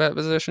this running back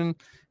position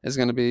is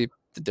going to be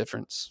the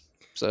difference.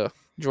 So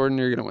Jordan,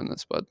 you're going to win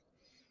this, bud.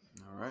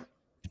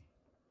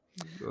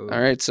 All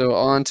right. So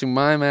on to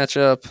my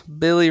matchup: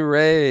 Billy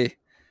Ray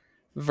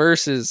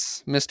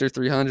versus Mr.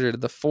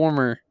 300, the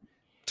former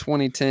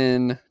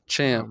 2010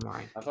 champ. Oh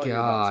my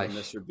gosh.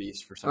 Mr.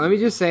 Beast for some reason. Let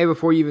me just say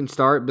before you even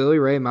start, Billy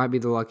Ray might be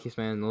the luckiest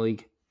man in the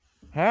league.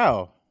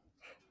 How?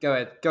 Go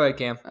ahead,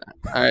 Cam.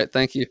 All right,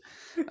 thank you.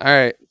 All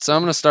right, so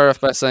I'm going to start off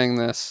by saying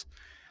this.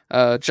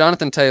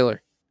 Jonathan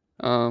Taylor,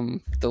 the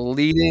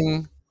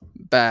leading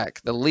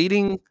back, the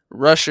leading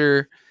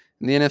rusher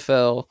in the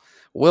NFL,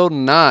 will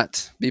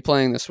not be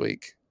playing this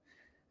week.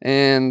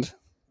 And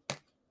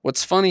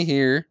what's funny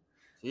here...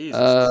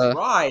 Jesus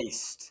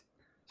Christ.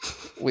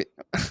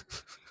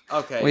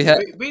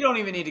 Okay, we don't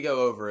even need to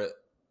go over it.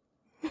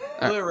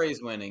 Billy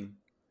Ray's winning.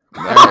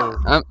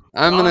 Right.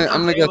 I'm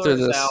gonna go through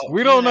this.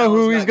 We don't know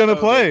who he's gonna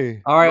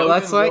play. All right,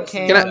 let's let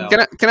Cam.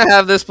 Can I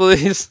have this,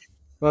 please?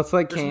 Let's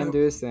let Cam do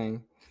his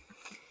thing.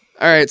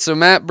 All right, so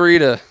Matt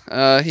Breida,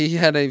 he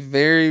had a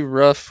very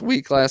rough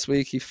week last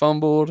week. He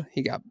fumbled.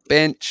 He got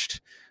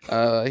benched.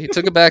 He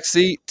took a back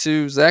seat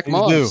to Zach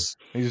Moss.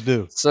 He's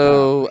due.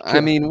 So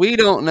we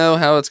don't know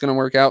how it's gonna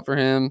work out for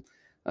him.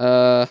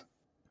 I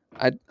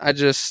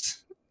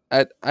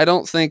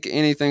don't think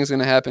anything's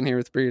gonna happen here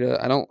with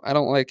Breida. I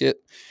don't like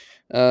it.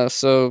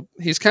 So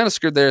he's kind of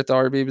screwed there at the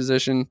RB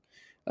position.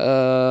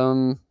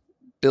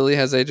 Billy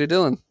has AJ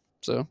Dillon.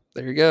 So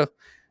there you go.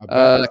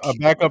 A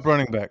backup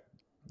running back.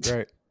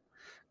 Great.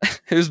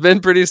 Who's been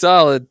pretty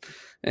solid.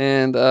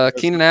 And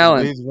Keenan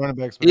Allen,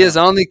 he is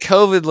on the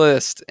COVID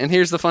list. And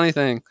here's the funny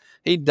thing.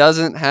 He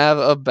doesn't have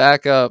a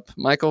backup.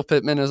 Michael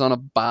Pittman is on a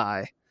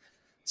bye.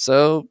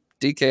 So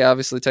DK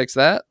obviously takes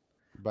that.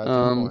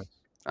 I'm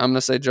going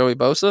to say Joey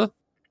Bosa.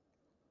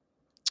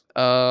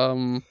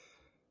 And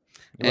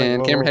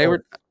Cameron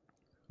Hayward.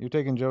 You're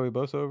taking Joey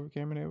Bosa over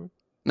Cameron Hayward?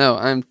 No,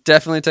 I'm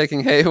definitely taking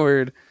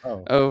Hayward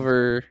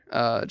over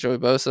Joey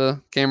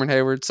Bosa. Cameron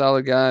Hayward,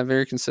 solid guy,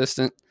 very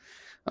consistent.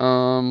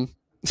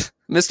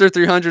 Mr.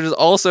 300 is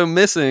also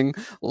missing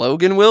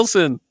Logan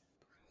Wilson.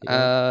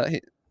 Yeah.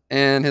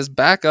 And his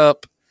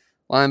backup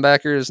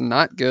linebacker is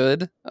not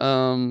good.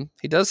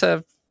 He does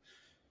have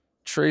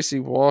Tracy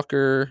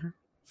Walker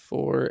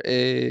for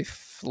a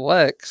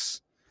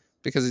flex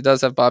because he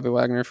does have Bobby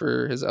Wagner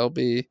for his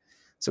LB.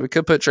 So we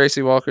could put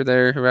Tracy Walker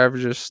there, who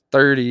averages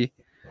 30.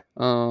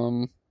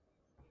 And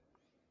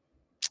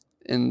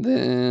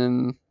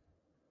then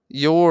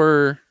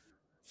your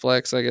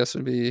flex, I guess,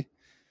 would be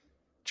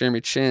Jeremy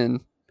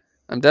Chin.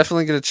 I'm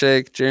definitely going to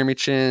take Jeremy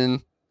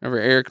Chin over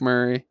Eric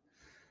Murray.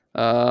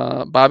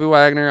 Bobby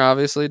Wagner,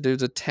 obviously,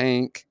 dude's a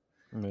tank.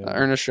 Yeah.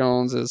 Ernest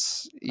Jones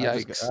is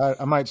yikes.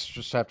 I might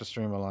just have to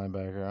stream a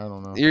linebacker. I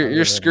don't know.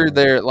 You're screwed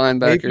there at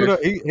linebacker.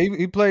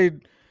 He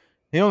played.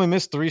 He only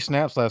missed 3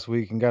 snaps last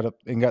week and got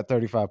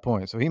 35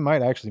 points. So he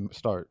might actually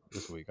start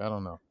this week. I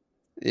don't know.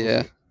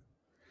 Yeah.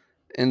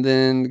 And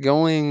then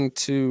going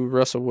to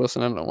Russell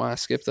Wilson. I don't know why I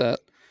skipped that.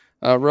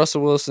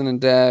 Russell Wilson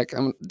and Dak.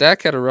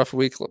 Dak had a rough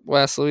week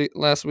last week.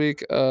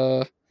 He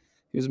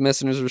was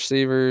missing his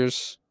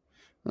receivers.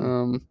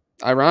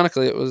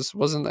 Ironically, it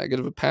wasn't that good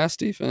of a pass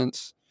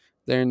defense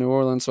there in New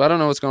Orleans. So I don't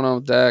know what's going on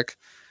with Dak.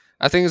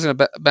 I think he's going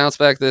to bounce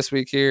back this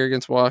week here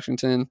against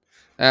Washington.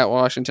 At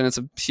Washington, it's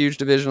a huge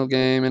divisional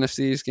game,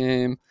 NFC's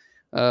game.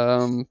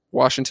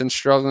 Washington's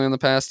struggling in the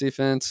pass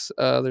defense.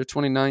 They're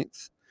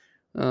 29th.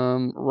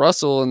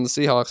 Russell and the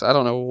Seahawks, I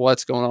don't know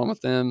what's going on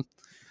with them.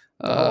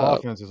 The whole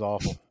offense is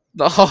awful.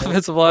 The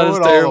offensive line is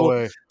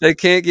terrible. They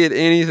can't get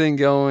anything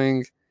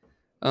going.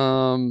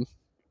 I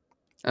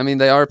mean,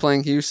 they are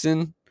playing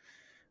Houston.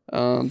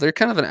 They're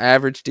kind of an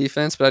average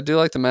defense, but I do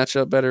like the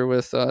matchup better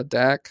with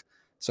Dak.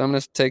 So I'm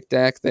going to take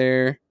Dak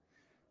there.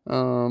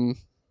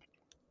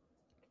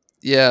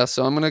 Yeah,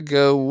 so I'm going to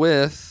go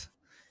with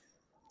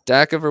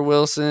Dak over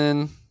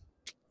Wilson.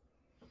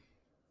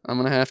 I'm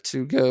going to have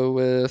to go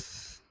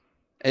with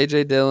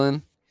A.J.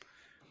 Dillon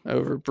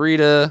over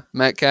Breida.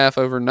 Metcalf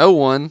over no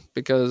one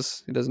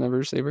because he doesn't have a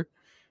receiver.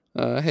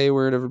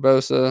 Hayward over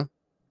Bosa.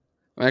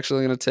 I'm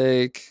actually going to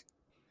take,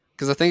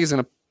 because I think he's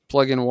going to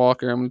plug in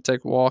Walker. I'm going to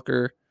take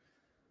Walker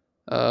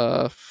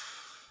over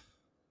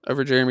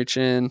Jeremy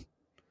Chin.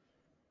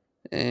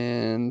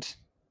 And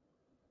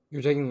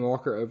you're taking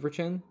Walker over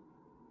Chin?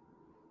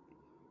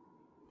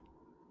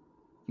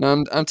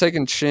 No, I'm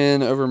taking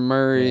Chin over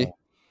Murray. Yeah.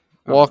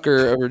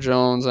 Walker over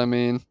Jones, I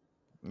mean.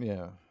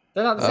 Yeah.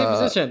 They're not the same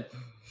position.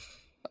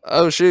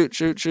 Oh, shoot.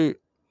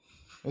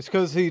 It's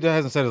because he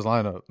hasn't set his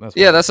lineup. That's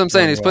what I'm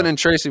saying. He's putting in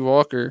Tracy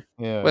Walker.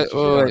 Yeah. Wait.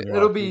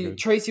 It'll be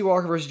Tracy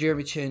Walker versus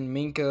Jeremy Chin,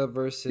 Minka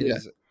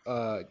versus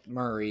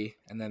Murray,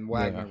 and then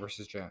Wagner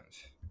versus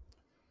Jones.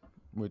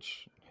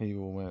 Which he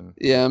will win.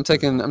 Yeah, I'm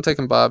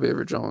taking Bobby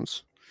over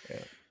Jones. Yeah.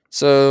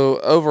 So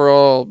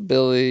overall,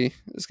 Billy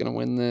is going to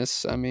win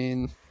this. I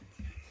mean,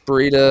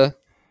 Breida,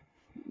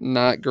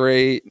 not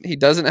great. He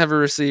doesn't have a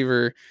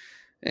receiver,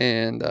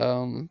 and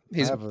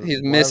he's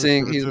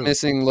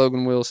missing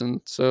Logan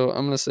Wilson. So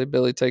I'm going to say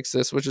Billy takes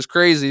this, which is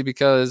crazy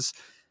because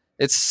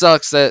it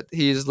sucks that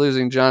he's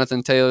losing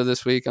Jonathan Taylor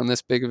this week on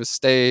this big of a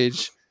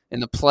stage in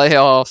the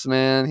playoffs.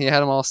 Man, he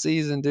had him all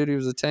season, dude. He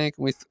was a tank,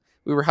 and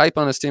we were hype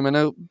on his team. I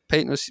know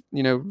Peyton was,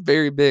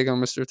 very big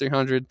on Mr.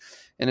 300,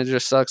 and it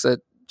just sucks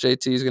that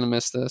JT is going to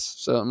miss this.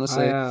 So I'm going to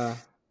say.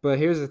 But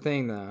here's the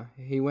thing, though.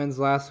 He wins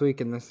last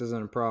week, and this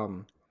isn't a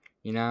problem.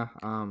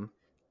 And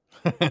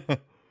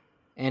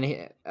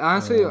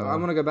honestly, I'm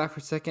going to go back for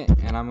a second,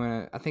 and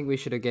I think we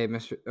should have gave the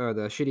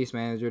shittiest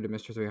manager to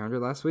Mr. 300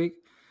 last week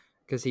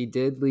because he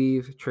did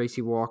leave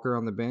Tracy Walker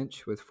on the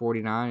bench with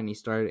 49, and he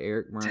started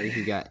Eric Murray,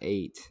 who got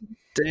 8.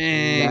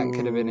 Dang. That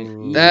could have been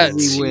an easy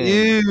That's win.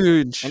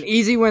 Huge. An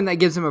easy win that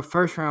gives him a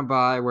first-round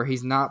bye where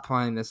he's not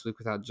playing this week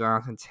without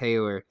Jonathan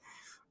Taylor.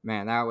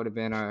 Man, that would have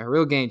been a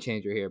real game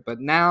changer here. But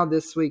now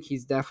this week,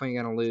 he's definitely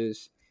going to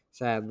lose,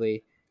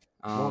 sadly.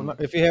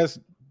 If he has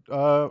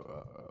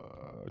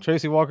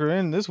Tracy Walker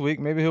in this week,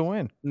 maybe he'll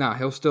win. No,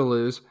 he'll still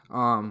lose.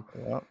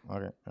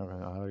 Okay.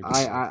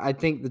 I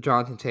think the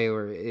Jonathan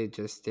Taylor, it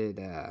just did.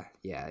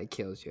 It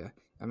kills you.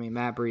 I mean,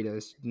 Matt Breida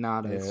is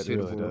not a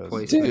suitable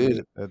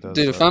replacement.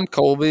 Dude, if I'm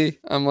Colby,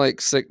 I'm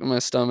like sick to my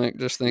stomach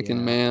just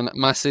thinking, man,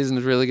 my season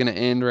is really going to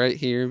end right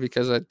here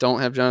because I don't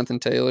have Jonathan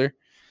Taylor.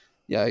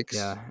 Yikes.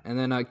 Yeah, and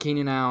then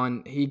Keenan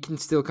Allen, he can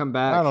still come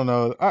back. I don't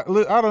know. I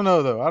don't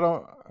know though.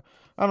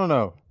 I don't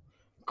know.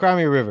 Cry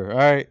me a river, all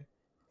right?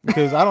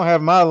 Because I don't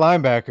have my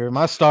linebacker,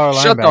 my star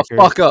linebacker. Shut the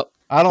fuck up.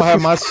 I don't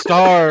have my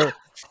star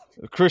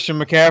Christian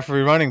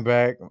McCaffrey running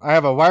back. I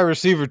have a wide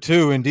receiver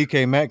 2 in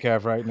DK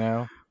Metcalf right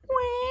now.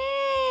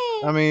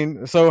 I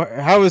mean, so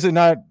how is it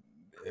not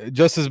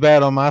just as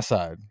bad on my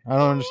side? I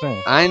don't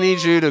understand. I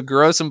need you to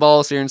grow some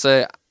balls here and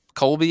say,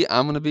 Colby,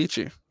 I'm going to beat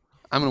you.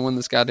 I'm going to win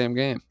this goddamn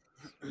game.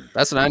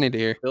 That's what I need to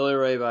hear. Billy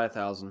Ray by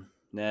 1,000.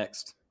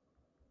 Next.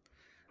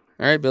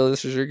 All right, Billy,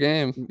 this is your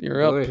game.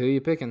 You're up. Billy, who are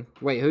you picking?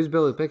 Wait, who's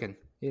Billy picking?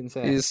 He didn't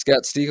say. He's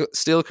got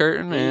Steel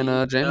Curtain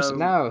and Jameson.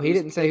 No, he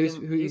didn't say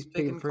who he's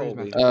picking for his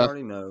match. I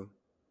already know.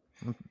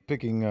 I'm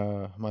picking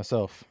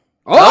myself.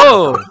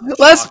 Oh,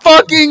 let's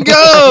fucking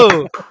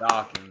go!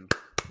 I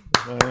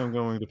am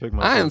going to pick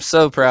myself. I am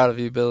so proud of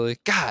you, Billy.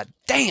 God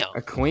damn.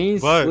 A clean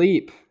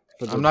sweep.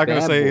 I'm not going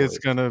to say it's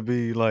going to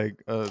be like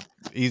a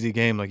easy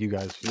game like you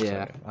guys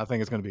say. I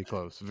think it's going to be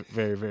close.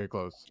 Very, very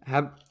close.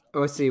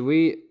 Let's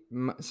see.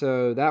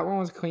 So that one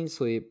was a clean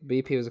sweep.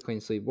 BP was a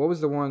clean sweep. What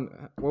was the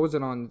one? What was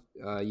it on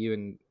you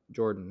and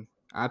Jordan?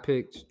 I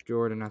picked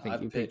Jordan. I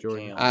think you picked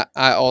Jordan.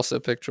 I also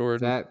picked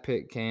Jordan. That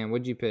picked Cam.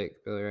 What'd you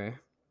pick, Billy Ray?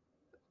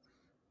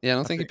 Yeah, I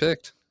don't think you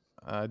picked.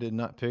 I did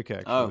not pick,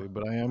 actually,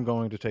 but I am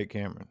going to take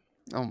Cameron.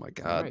 Oh, my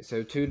God. All right,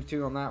 so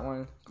 2-2 on that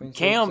one.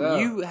 Cam,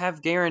 you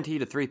have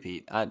guaranteed a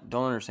three-peat. I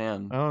don't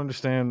understand. I don't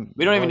understand.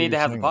 We don't even need to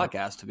have the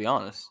podcast, to be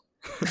honest.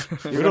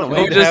 We don't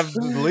need to have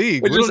the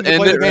league. We just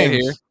end it right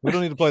here. We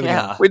don't need to play the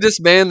game. We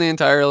disband the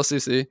entire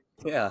LCC.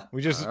 Yeah.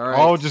 We just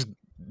all just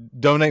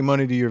donate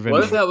money to your vendor.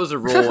 What if that was a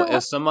rule?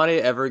 If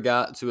somebody ever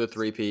got to a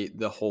three-peat,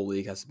 the whole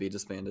league has to be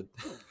disbanded.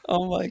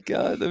 Oh, my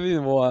God. That'd be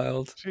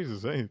wild.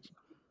 Jesus H.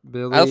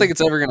 Billy, I don't think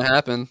it's ever going to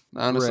happen,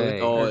 honestly.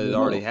 Ray. Oh, it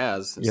already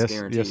has. It's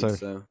guaranteed. Yes, sir.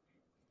 So.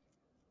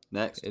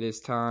 Next. It is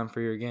time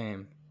for your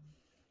game.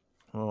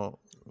 Well,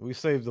 we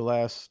saved the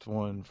last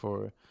one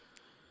for...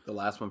 The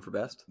last one for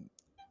best?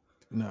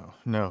 No,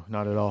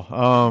 not at all.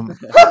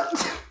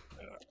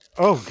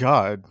 Oh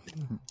God,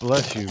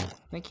 bless you.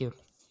 Thank you.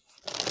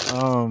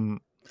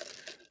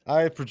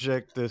 I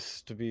project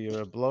this to be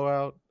a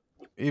blowout,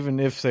 even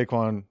if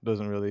Saquon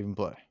doesn't really even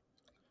play,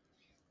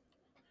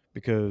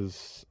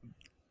 because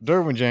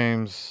Derwin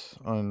James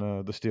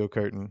on the Steel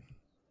Curtain,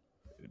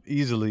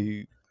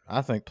 easily,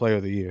 I think, Player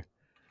of the Year.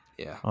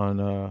 Yeah.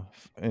 On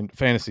in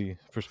fantasy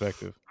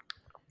perspective,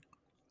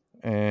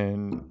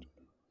 and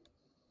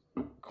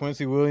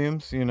Quincy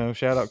Williams,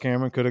 shout out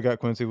Cameron, could have got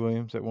Quincy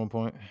Williams at one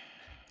point.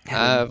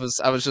 I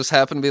was just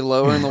happened to be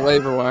lower in the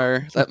waiver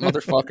wire. That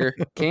motherfucker.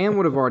 Cam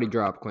would have already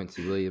dropped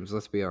Quincy Williams.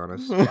 Let's be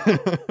honest.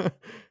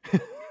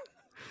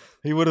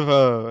 He would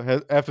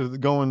have after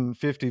going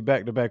 50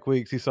 back-to-back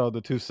weeks. He saw the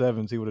 2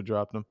 7s. He would have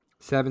dropped them.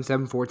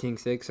 7, 14,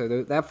 6. So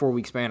that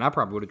 4-week span, I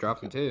probably would have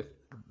dropped him too.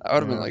 I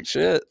would have been like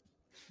shit.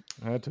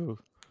 I had to,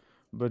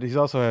 but he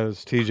also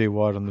has T.J.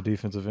 Watt on the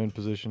defensive end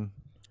position.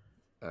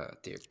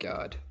 Dear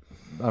God.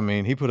 I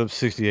mean, he put up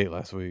 68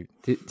 last week.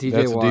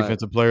 That's Watt, a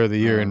defensive player of the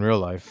year in real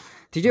life.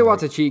 T.J.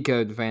 Watt's a cheat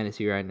code in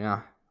fantasy right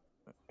now.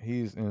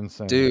 He's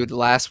insane. Dude,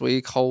 last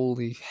week,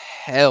 holy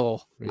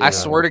hell. Yeah. I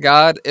swear to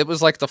God, it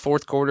was like the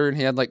fourth quarter and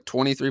he had like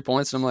 23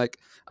 points. And I'm like,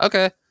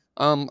 okay,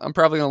 I'm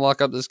probably going to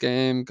lock up this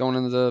game going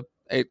into the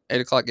 8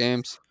 o'clock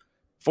games.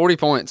 40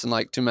 points in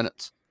like 2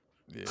 minutes.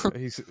 Yeah,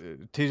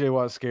 T.J.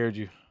 Watt scared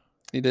you.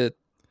 He did.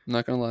 I'm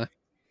not going to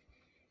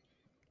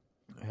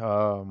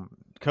lie.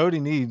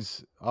 Cody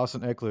needs Austin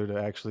Eckler to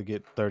actually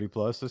get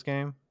 30-plus this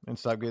game and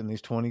stop getting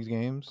these 20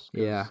 games.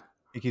 Yeah.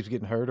 He keeps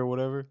getting hurt or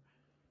whatever.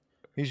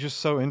 He's just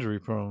so injury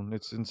prone.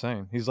 It's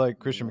insane. He's like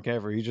Christian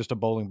McCaffrey. He's just a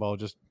bowling ball.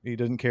 He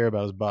doesn't care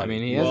about his body. I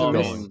mean, he hasn't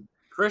missed.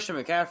 Christian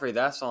McCaffrey,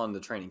 that's on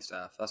the training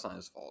staff. That's not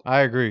his fault.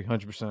 I agree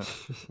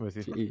 100%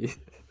 with you.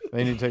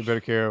 They need to take better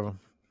care of him.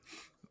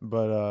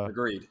 But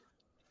agreed.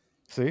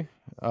 See?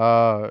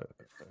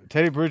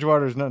 Teddy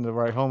Bridgewater is nothing to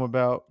write home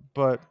about,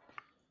 but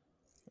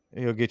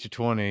he'll get you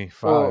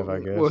 25, I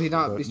guess. Will he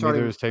not be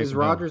starting? Is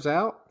Rodgers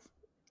out?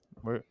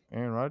 Where,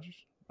 Aaron Rodgers?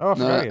 Oh,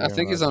 I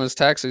think he's on his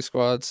taxi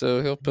squad,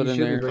 so he'll put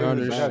in Aaron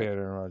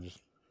Rodgers.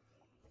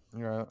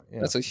 You're right. Yeah.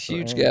 That's a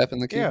huge gap in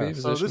the QB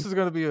position. So this is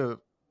going to be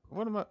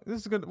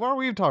why are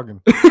we even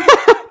talking?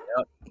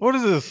 What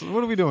is this?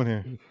 What are we doing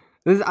here?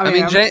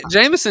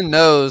 Jameson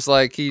knows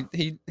like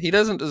he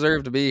doesn't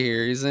deserve to be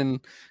here. He's in,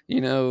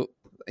 Jameson,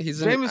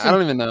 I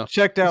don't even know.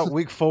 Checked out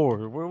week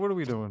 4. What are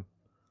we doing?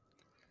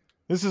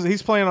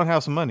 He's playing on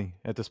house money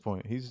at this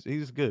point.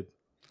 He's good.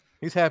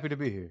 He's happy to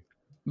be here.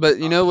 But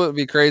you know what would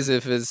be crazy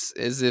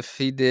is if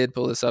he did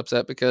pull this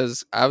upset,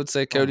 because I would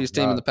say Cody's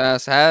team in the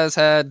past has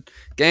had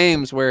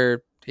games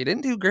where he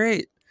didn't do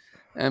great.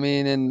 I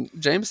mean, and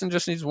Jameson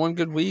just needs one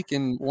good week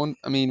and one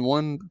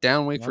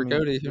down week for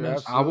Cody. Who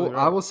knows? I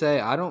will say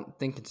I don't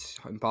think it's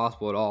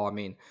impossible at all. I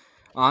mean,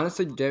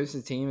 honestly,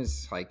 Jameson's team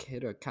has like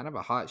hit a kind of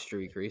a hot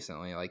streak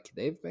recently. Like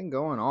they've been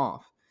going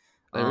off.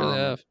 They really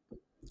have.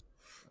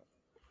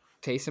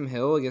 Taysom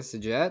Hill against the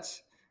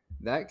Jets,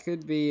 that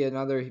could be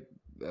another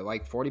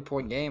like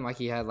 40-point game like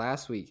he had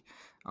last week.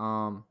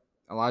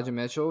 Elijah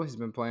Mitchell has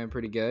been playing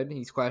pretty good.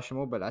 He's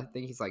questionable, but I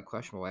think he's like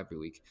questionable every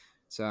week.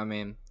 So, I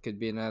mean, could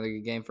be another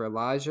good game for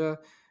Elijah.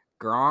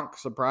 Gronk,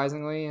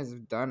 surprisingly, has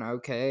done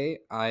okay.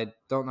 I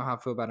don't know how I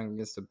feel about him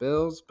against the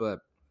Bills,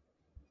 but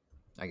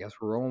I guess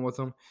we're rolling with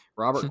him.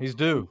 He's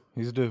due.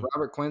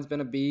 Robert Quinn's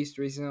been a beast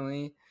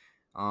recently.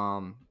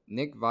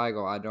 Nick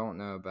Vigil, I don't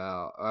know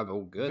about.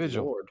 Oh, good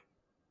Vigil. Lord.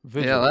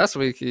 Vigil. Yeah,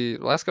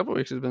 last couple of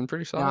weeks has been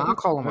pretty solid. Yeah, I'll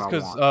call him. That's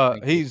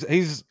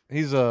because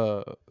he's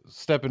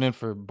stepping in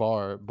for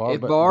Barr.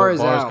 If Barr is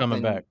out,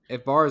 coming back.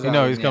 If Barr is out,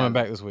 no, he's coming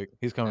back this week.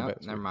 He's coming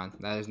back. Never mind.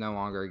 That is no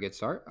longer a good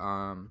start.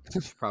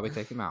 Should probably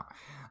take him out.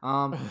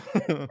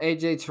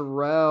 AJ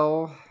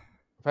Terrell,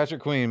 Patrick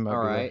Queen.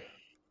 All right.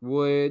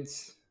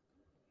 Woods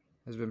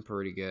has been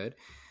pretty good.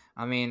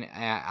 I mean,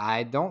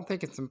 I don't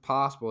think it's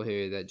impossible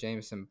here that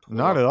Jameson.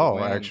 Not at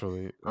all,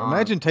 actually.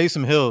 Imagine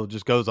Taysom Hill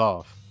just goes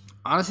off.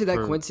 Honestly,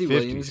 that Quincy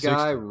Williams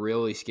guy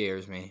really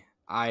scares me.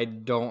 I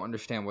don't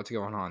understand what's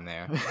going on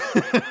there.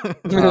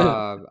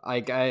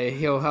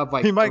 He'll have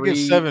like he might get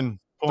 7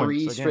 points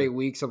 3 straight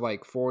weeks of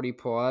like 40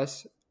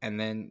 plus, and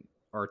then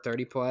or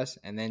 30 plus,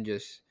 and then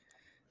just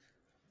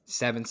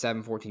 7,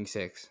 14,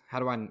 6. How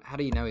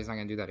do you know he's not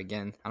gonna do that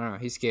again? I don't know.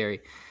 He's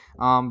scary.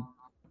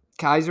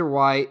 Kaiser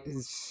White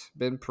has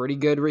been pretty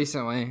good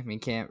recently. I mean,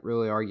 can't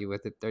really argue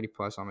with it. 30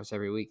 plus almost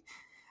every week.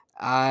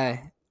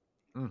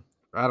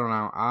 I don't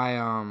know.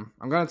 I'm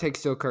gonna take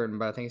Steel Curtain,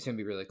 but I think it's gonna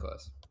be really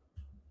close.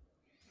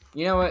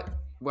 You know what?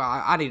 Well,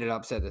 I need an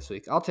upset this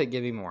week. I'll take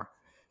Give Me More.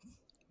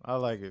 I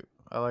like it.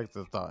 I like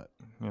the thought.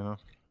 I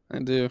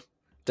do.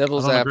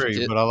 Devil's advocate.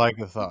 Agree, but I like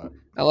the thought.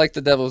 I like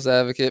the devil's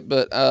advocate,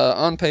 but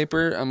on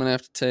paper, I'm gonna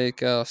have to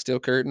take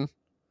Steel Curtain.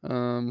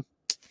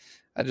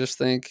 I just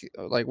think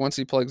like once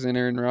he plugs in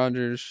Aaron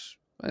Rodgers,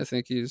 I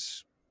think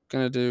he's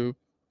gonna do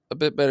a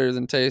bit better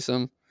than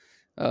Taysom.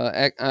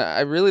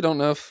 I really don't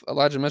know if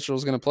Elijah Mitchell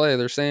is going to play.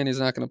 They're saying he's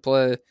not going to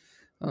play.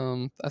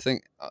 I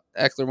think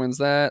Eckler wins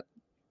that.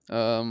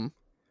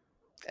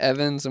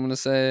 Evans, I'm going to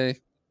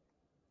say,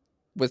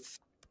 with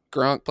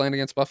Gronk playing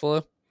against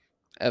Buffalo,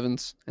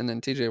 Evans, and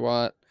then T.J.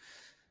 Watt.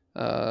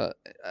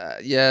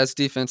 His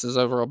defense is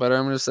overall better.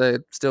 I'm going to say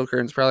Steel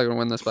Curtain's probably going to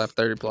win this by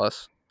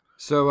 30+.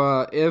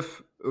 So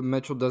if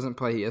Mitchell doesn't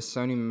play, he has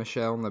Sony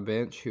Michel on the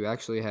bench, who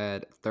actually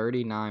had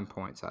 39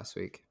 points last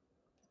week.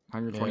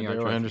 120 yards.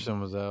 Darrell Henderson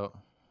was out.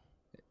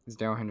 Is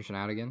Darrell Henderson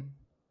out again?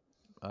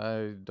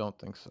 I don't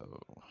think so.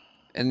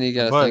 And then you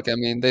got to think, I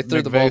mean, they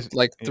threw the ball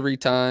like 3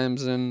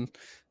 times, and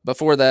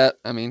before that,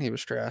 I mean, he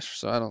was trash.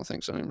 So I don't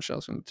think Sony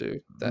Michel's going to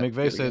do that.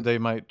 McVay said they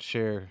might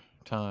share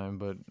time,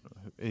 but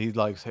he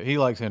likes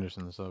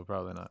Henderson, so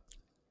probably not.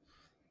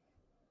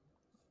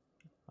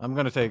 I'm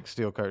going to take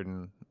Steel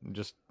Curtain.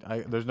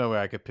 There's no way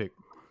I could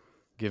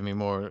give me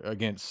more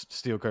against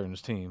Steel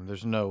Curtain's team.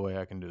 There's no way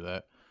I can do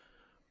that.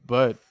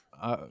 But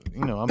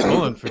I'm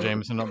pulling for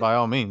Jameson by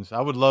all means.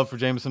 I would love for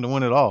Jameson to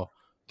win it all,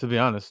 to be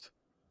honest.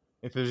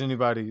 If there's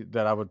anybody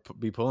that I would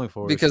be pulling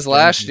for, because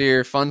last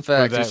year, fun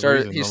fact, he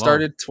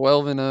started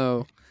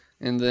 12-0,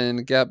 and then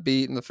got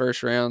beat in the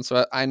first round.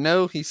 So I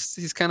know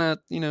he's kind of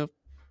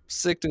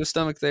sick to his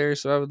stomach there.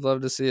 So I would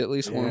love to see at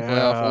least one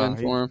playoff win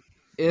for him.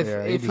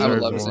 If I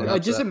would love to see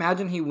just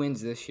imagine he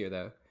wins this year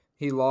though.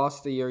 He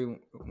lost the year he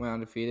went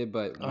undefeated,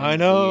 but I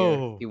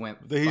know he went.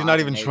 He's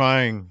not even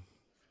trying.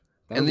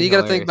 And then you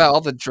got to think about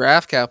all the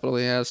draft capital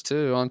he has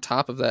too. On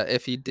top of that,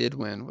 if he did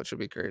win, which would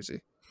be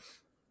crazy.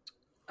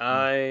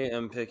 I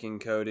am picking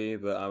Cody,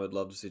 but I would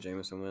love to see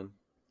Jameson win.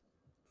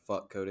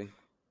 Fuck Cody.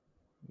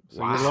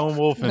 So you're lone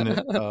wolf in it.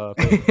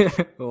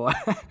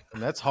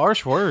 And that's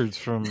harsh words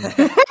from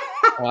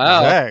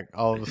Zach.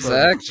 All of a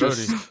sudden,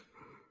 Zach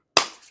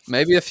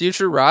maybe a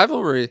future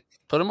rivalry.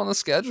 Put him on the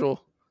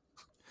schedule.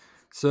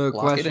 So,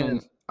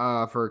 question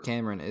for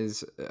Cameron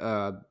is: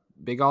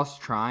 Big Oss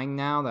trying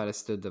now that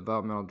it's the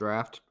developmental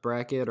draft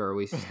bracket, or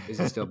is he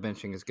still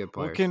benching his good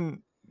players?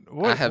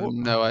 I have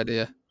no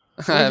idea.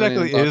 What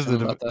exactly is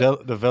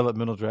the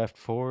developmental draft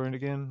for? And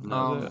again,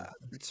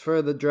 it's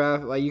for the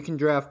draft. Like you can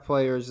draft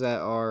players that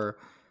are,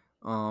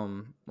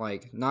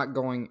 like not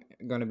going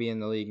to be in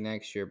the league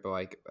next year, but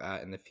like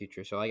in the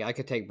future. So like I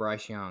could take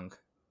Bryce Young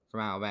from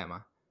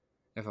Alabama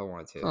if I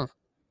wanted to. Huh.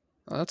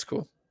 Oh, that's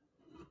cool.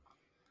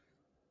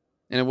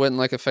 And it wouldn't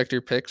like affect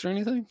your picks or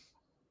anything?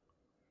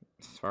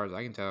 As far as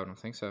I can tell, I don't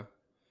think so.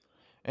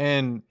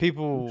 And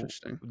people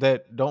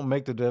that don't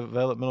make the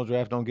developmental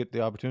draft don't get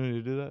the opportunity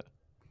to do that?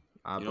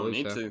 You don't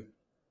need to.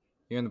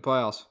 You're in the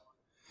playoffs.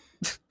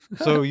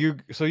 So you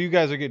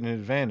guys are getting an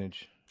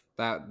advantage.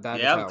 That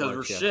because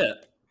we're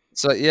shit.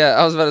 So yeah,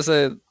 I was about to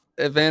say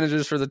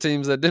advantages for the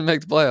teams that didn't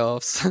make the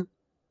playoffs.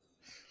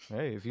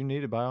 Hey, if you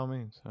need it, by all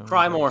means.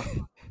 Cry more.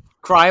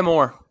 Cry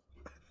more.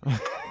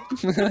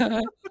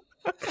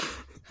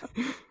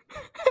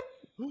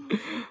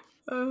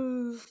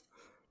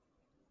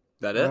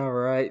 That it? All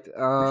right.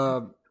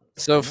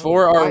 So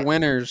for our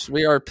winners,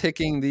 we are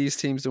picking these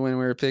teams to win.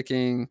 We're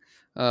picking.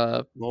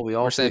 We're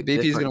saying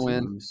BP's going to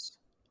win.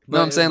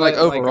 No, I'm saying like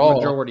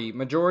overall.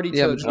 Majority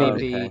took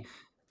BP, okay.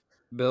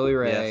 Billy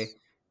Ray,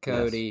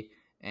 Cody,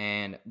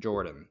 and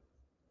Jordan.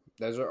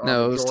 Those are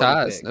it was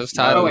ties. It was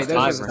tied. Oh wait, that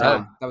was a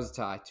tie. That was a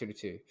tie,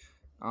 2-2.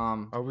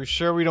 Are we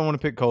sure we don't want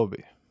to pick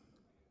Colby?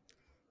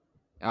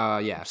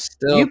 Yeah.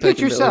 Still you pick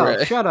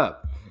yourself. Shut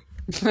up.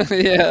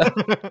 Yeah.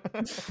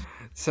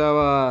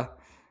 So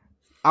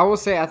I will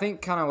say I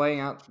think kind of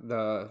laying out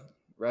the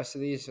rest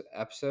of these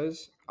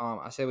episodes.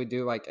 I say we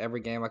do like every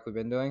game like we've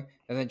been doing,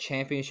 and then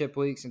championship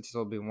week, since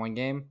it'll be one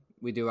game,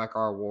 we do like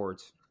our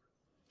awards.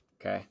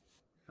 Okay,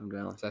 I'm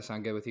down. Does that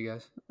sound good with you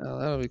guys? Oh,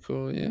 that'll be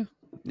cool. Yeah.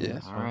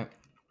 Yeah. All right.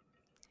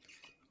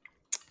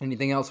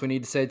 Anything else we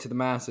need to say to the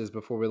masses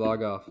before we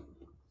log off?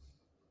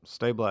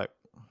 Stay black.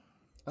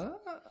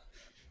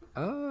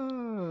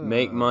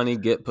 Make money,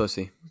 get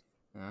pussy.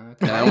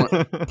 Okay.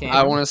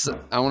 I want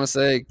to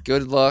say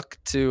good luck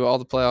to all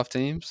the playoff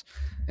teams,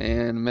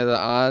 and may the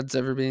odds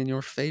ever be in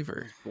your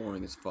favor.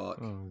 Boring as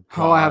fuck.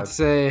 All I have to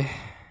say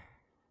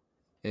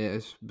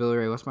is Billy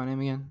Ray. What's my name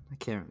again? I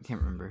can't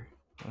remember.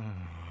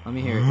 Let me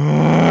hear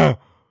it.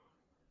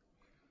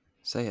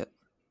 Say it.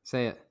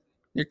 Say it.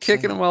 You're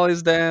kicking him while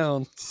he's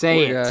down.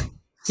 Say it.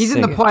 He's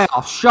in the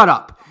playoffs. Shut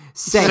up.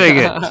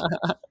 Say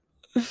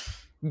it.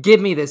 Give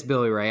me this,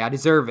 Billy Ray. I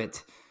deserve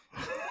it.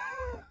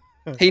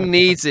 He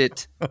needs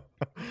it.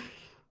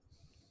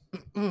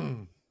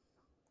 All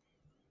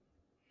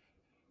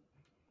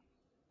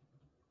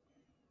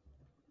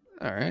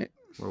right.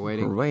 We're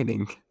waiting. We're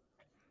waiting.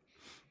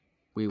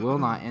 We will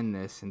not end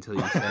this until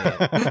you say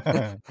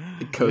it.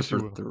 It goes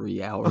for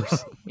 3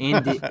 hours.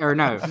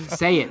 No,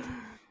 say it.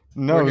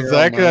 No,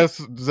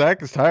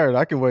 Zach is tired.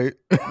 I can wait.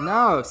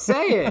 No,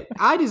 say it.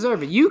 I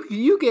deserve it.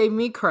 You gave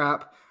me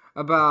crap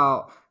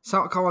about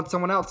calling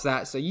someone else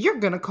that, so you're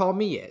going to call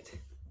me it.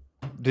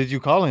 Did you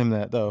call him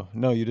that, though?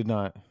 No, you did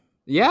not.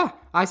 Yeah,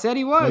 I said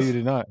he was. No, you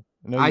did not.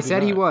 No, I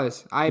said he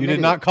was. You did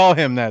not call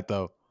him that,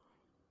 though.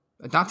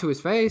 Not to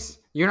his face.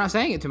 You're not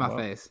saying it to my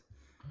face.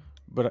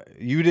 But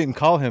you didn't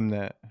call him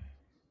that.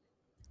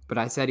 But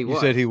I said he was.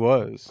 You said he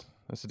was.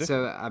 That's the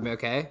difference. So, I'm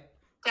okay.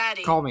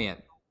 Daddy. Call me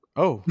it.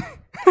 Oh.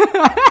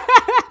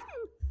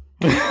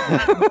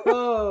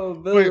 Oh,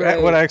 Billy Wait,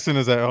 Ray. what accent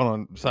is that? Hold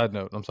on. Side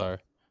note. I'm sorry.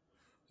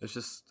 It's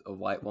just a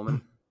white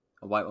woman.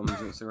 A white woman's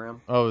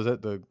Instagram. Oh, is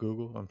that the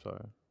Google? I'm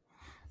sorry.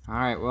 All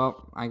right.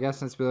 Well, I guess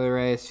since Billy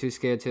Ray is too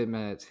scared to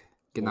admit it.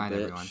 Good night,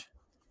 Bitch. everyone.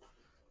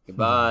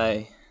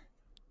 Goodbye.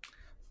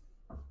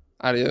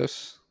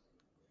 Adios.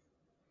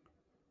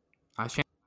 I